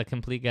us at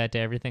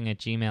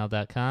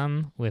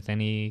thecompleteguidetoeverything@gmail.com with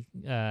any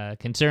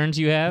concerns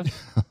you have.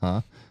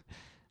 What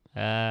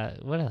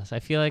else? I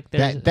feel like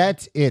there's...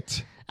 That's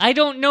it. I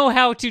don't know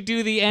how to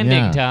do the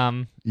ending,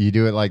 Tom. You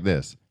do it like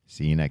this.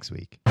 See you next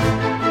week.